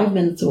he's 5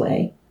 minutes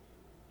away,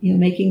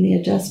 making the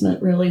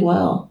adjustment really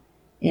well.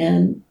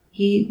 And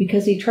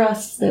because he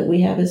trusts that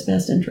we have his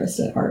best interests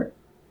at heart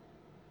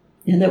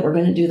and that we're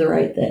going to do the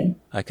right thing.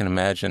 I can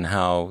imagine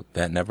how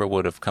that never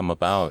would have come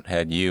about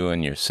had you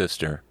and your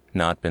sister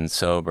not been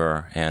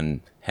sober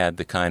and had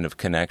the kind of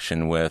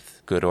connection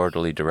with good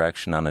orderly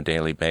direction on a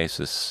daily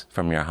basis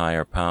from your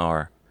higher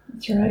power.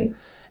 That's right.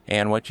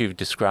 And what you've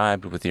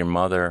described with your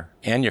mother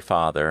and your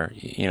father,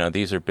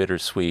 these are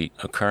bittersweet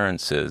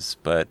occurrences,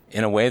 but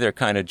in a way they're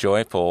kind of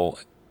joyful.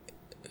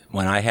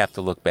 When I have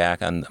to look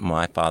back on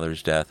my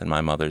father's death and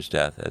my mother's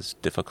death, as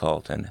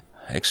difficult and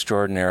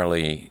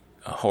extraordinarily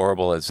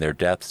horrible as their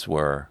deaths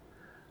were,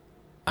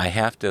 I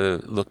have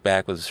to look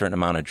back with a certain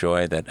amount of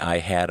joy that I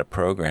had a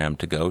program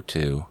to go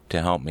to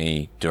help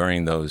me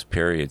during those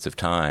periods of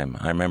time.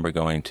 I remember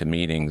going to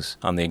meetings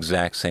on the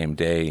exact same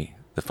day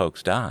the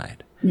folks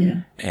died.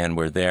 Yeah. And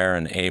we're there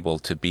and able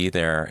to be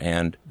there.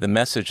 And the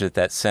message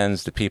that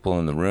sends to people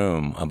in the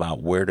room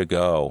about where to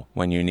go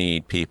when you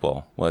need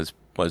people was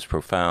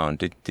profound.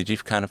 Did you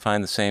kind of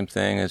find the same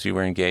thing as you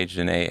were engaged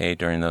in AA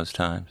during those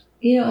times?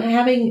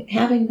 Having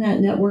that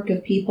network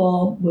of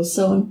people was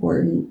so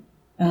important.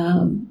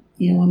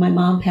 When my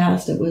mom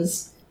passed, it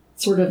was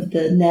sort of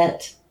the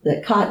net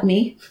that caught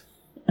me.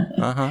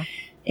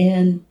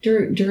 And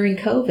during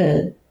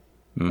COVID,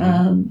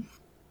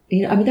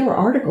 there were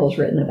articles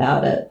written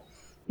about it,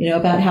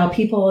 about how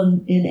people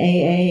in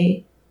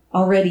AA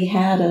already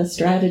had a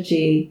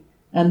strategy,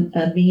 a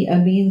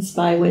means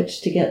by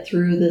which to get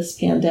through this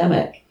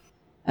pandemic,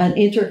 an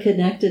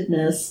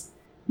interconnectedness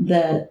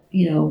that,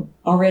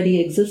 already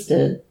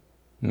existed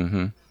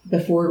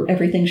before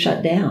everything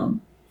shut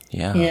down.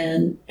 Yeah.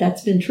 And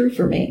that's been true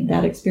for me.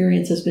 That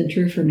experience has been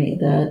true for me,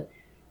 that,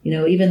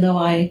 even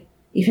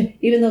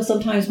though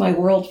sometimes my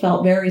world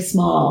felt very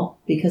small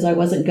because I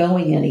wasn't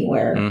going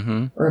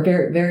anywhere or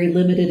very, very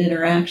limited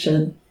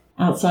interaction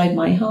outside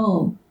my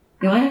home,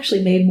 I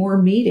actually made more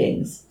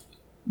meetings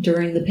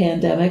during the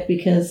pandemic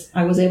because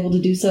I was able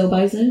to do so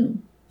by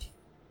Zoom.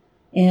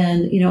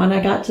 And, and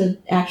I got to,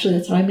 actually,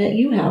 that's how I met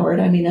you, Howard.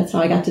 I mean, that's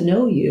how I got to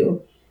know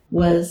you,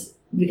 was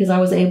because I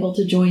was able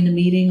to join a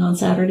meeting on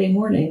Saturday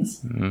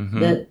mornings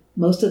that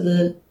most of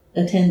the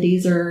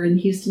attendees are in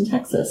Houston,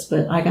 Texas,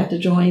 but I got to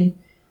join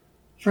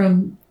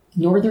from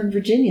Northern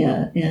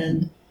Virginia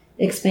and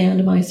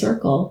expand my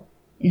circle.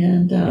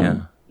 And,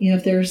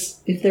 if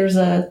there's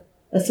a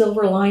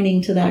silver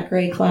lining to that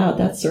gray cloud,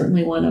 that's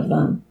certainly one of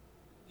them.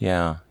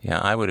 Yeah,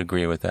 I would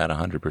agree with that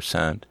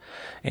 100%.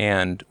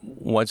 And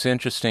what's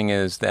interesting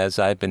is that as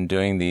I've been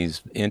doing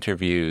these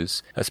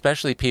interviews,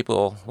 especially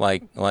people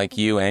like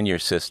you and your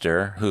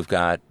sister who've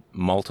got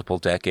multiple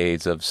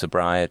decades of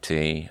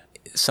sobriety,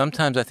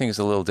 sometimes I think it's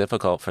a little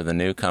difficult for the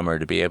newcomer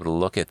to be able to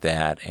look at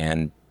that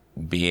and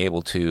be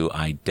able to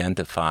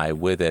identify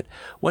with it.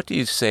 What do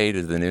you say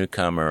to the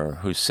newcomer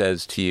who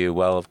says to you,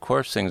 well, of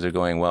course things are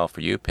going well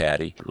for you,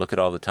 Patty. Look at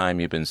all the time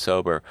you've been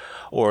sober.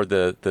 Or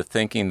the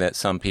thinking that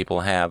some people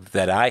have,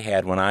 that I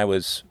had when I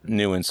was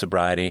new in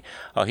sobriety,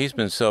 oh, he's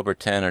been sober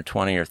 10 or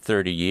 20 or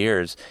 30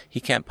 years. He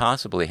can't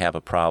possibly have a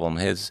problem.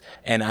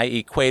 And I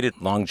equated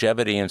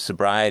longevity and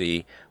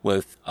sobriety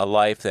with a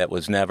life that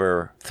was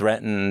never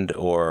threatened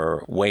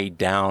or weighed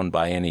down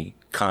by any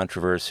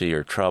controversy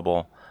or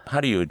trouble. How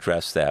do you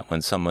address that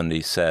when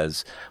somebody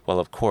says, well,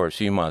 of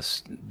course, you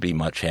must be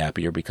much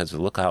happier because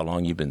look how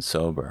long you've been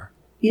sober?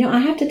 I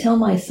have to tell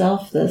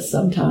myself this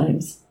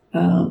sometimes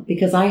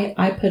because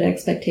I put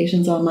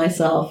expectations on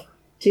myself,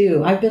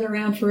 too. I've been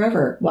around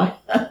forever. Why?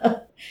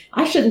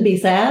 I shouldn't be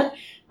sad.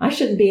 I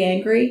shouldn't be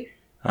angry.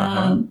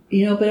 But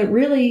it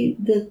really,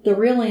 the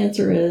real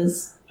answer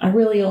is I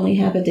really only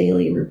have a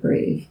daily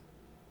reprieve.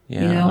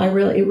 Yeah.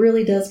 It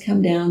really does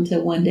come down to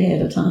one day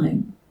at a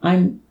time.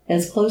 I'm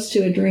as close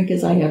to a drink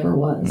as I ever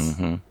was.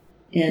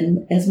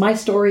 And as my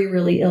story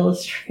really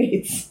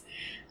illustrates,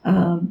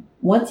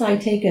 once I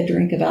take a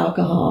drink of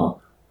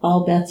alcohol,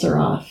 all bets are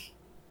off.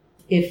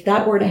 If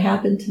that were to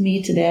happen to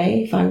me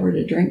today, if I were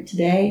to drink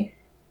today,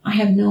 I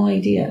have no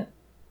idea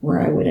where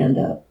I would end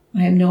up.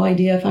 I have no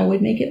idea if I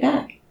would make it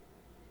back.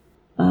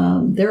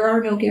 There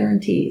are no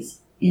guarantees.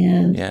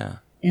 And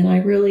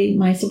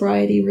my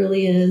sobriety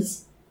really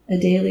is a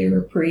daily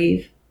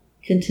reprieve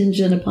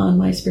contingent upon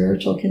my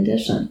spiritual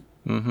condition.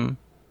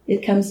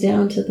 It comes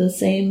down to the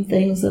same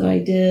things that I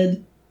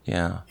did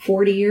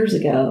 40 years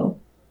ago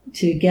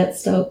to get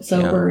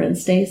sober and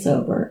stay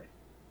sober.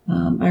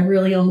 I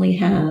really only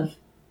have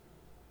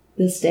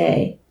this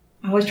day.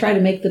 I always try to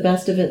make the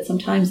best of it.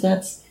 Sometimes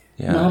that's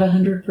not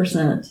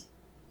 100%.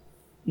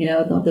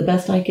 The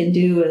best I can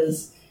do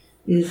is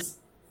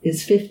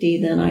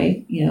 50.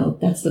 Then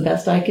that's the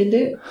best I can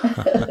do.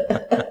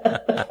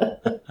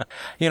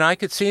 I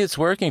could see it's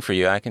working for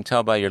you. I can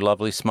tell by your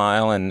lovely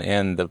smile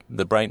and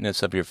the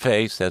brightness of your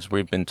face as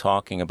we've been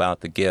talking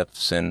about the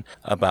gifts and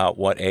about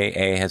what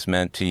AA has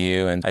meant to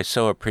you. And I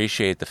so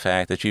appreciate the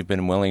fact that you've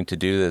been willing to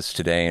do this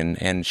today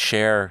and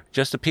share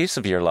just a piece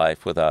of your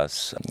life with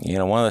us.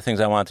 One of the things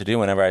I wanted to do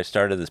whenever I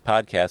started this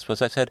podcast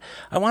was I said,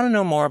 I want to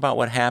know more about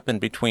what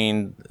happened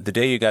between the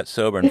day you got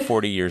sober and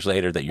 40 years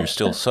later that you're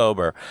still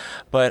sober.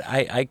 But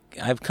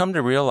I've come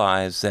to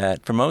realize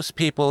that for most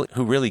people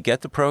who really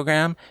get the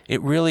program,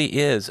 it really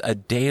is a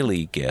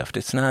daily gift.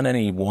 It's not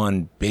any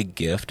one big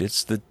gift.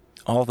 It's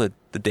all the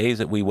days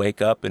that we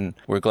wake up and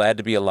we're glad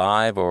to be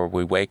alive, or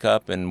we wake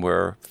up and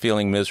we're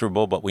feeling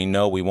miserable, but we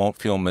know we won't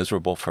feel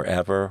miserable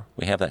forever.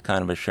 We have that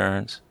kind of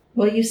assurance.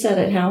 Well, you said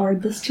it,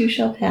 Howard. This too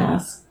shall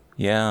pass.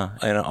 Yeah,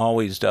 and it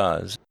always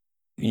does.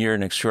 You're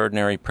an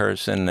extraordinary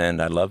person,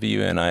 and I love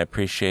you, and I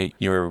appreciate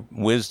your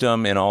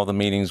wisdom in all the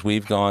meetings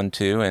we've gone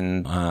to,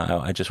 and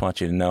I just want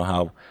you to know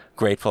how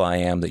grateful I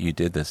am that you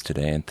did this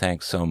today, and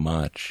thanks so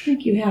much.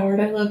 Thank you,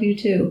 Howard. I love you,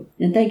 too.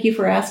 And thank you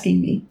for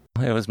asking me.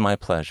 It was my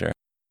pleasure.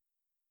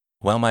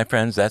 Well, my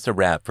friends, that's a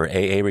wrap for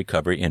AA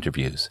Recovery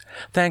Interviews.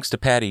 Thanks to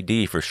Patty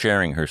D. for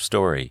sharing her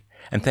story,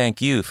 and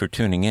thank you for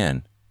tuning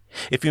in.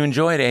 If you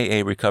enjoyed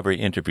AA Recovery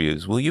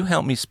Interviews, will you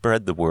help me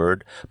spread the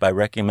word by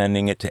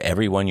recommending it to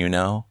everyone you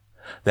know?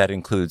 That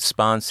includes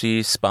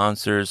sponsees,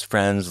 sponsors,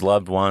 friends,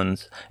 loved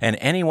ones, and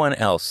anyone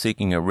else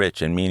seeking a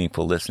rich and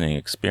meaningful listening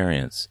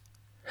experience.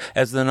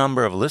 As the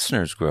number of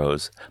listeners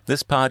grows,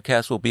 this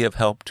podcast will be of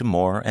help to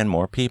more and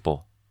more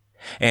people.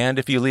 And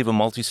if you leave a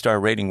multi-star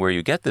rating where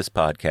you get this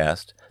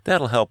podcast,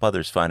 that'll help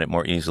others find it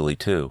more easily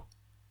too.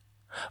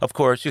 Of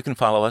course, you can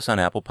follow us on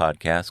Apple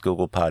Podcasts,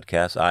 Google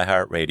Podcasts,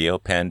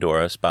 iHeartRadio,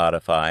 Pandora,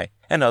 Spotify,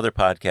 and other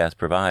podcast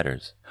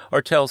providers.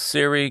 Or tell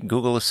Siri,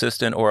 Google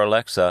Assistant, or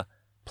Alexa,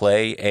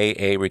 play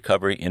AA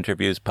Recovery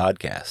Interviews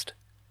podcast.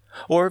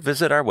 Or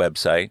visit our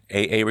website,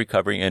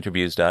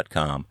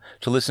 aarecoveryinterviews.com,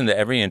 to listen to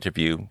every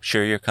interview,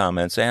 share your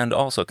comments, and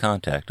also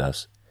contact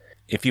us.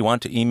 If you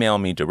want to email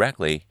me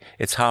directly,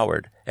 it's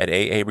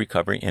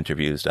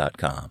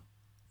howard@aarecoveryinterviews.com.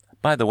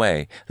 By the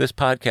way, this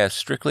podcast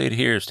strictly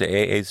adheres to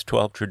AA's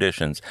 12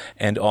 traditions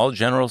and all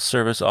General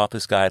Service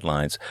Office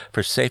guidelines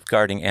for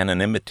safeguarding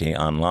anonymity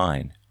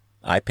online.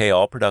 I pay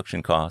all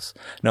production costs,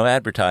 no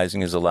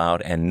advertising is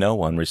allowed, and no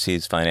one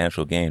receives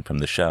financial gain from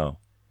the show.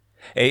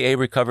 AA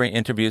Recovery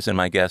Interviews and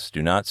my guests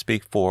do not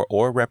speak for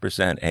or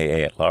represent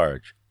AA at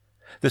large.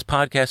 This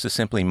podcast is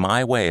simply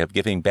my way of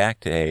giving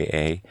back to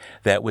AA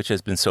that which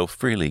has been so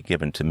freely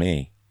given to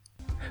me.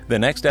 The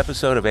next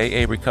episode of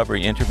AA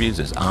Recovery Interviews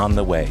is on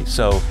the way,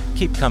 so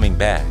keep coming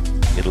back.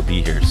 It'll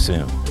be here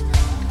soon.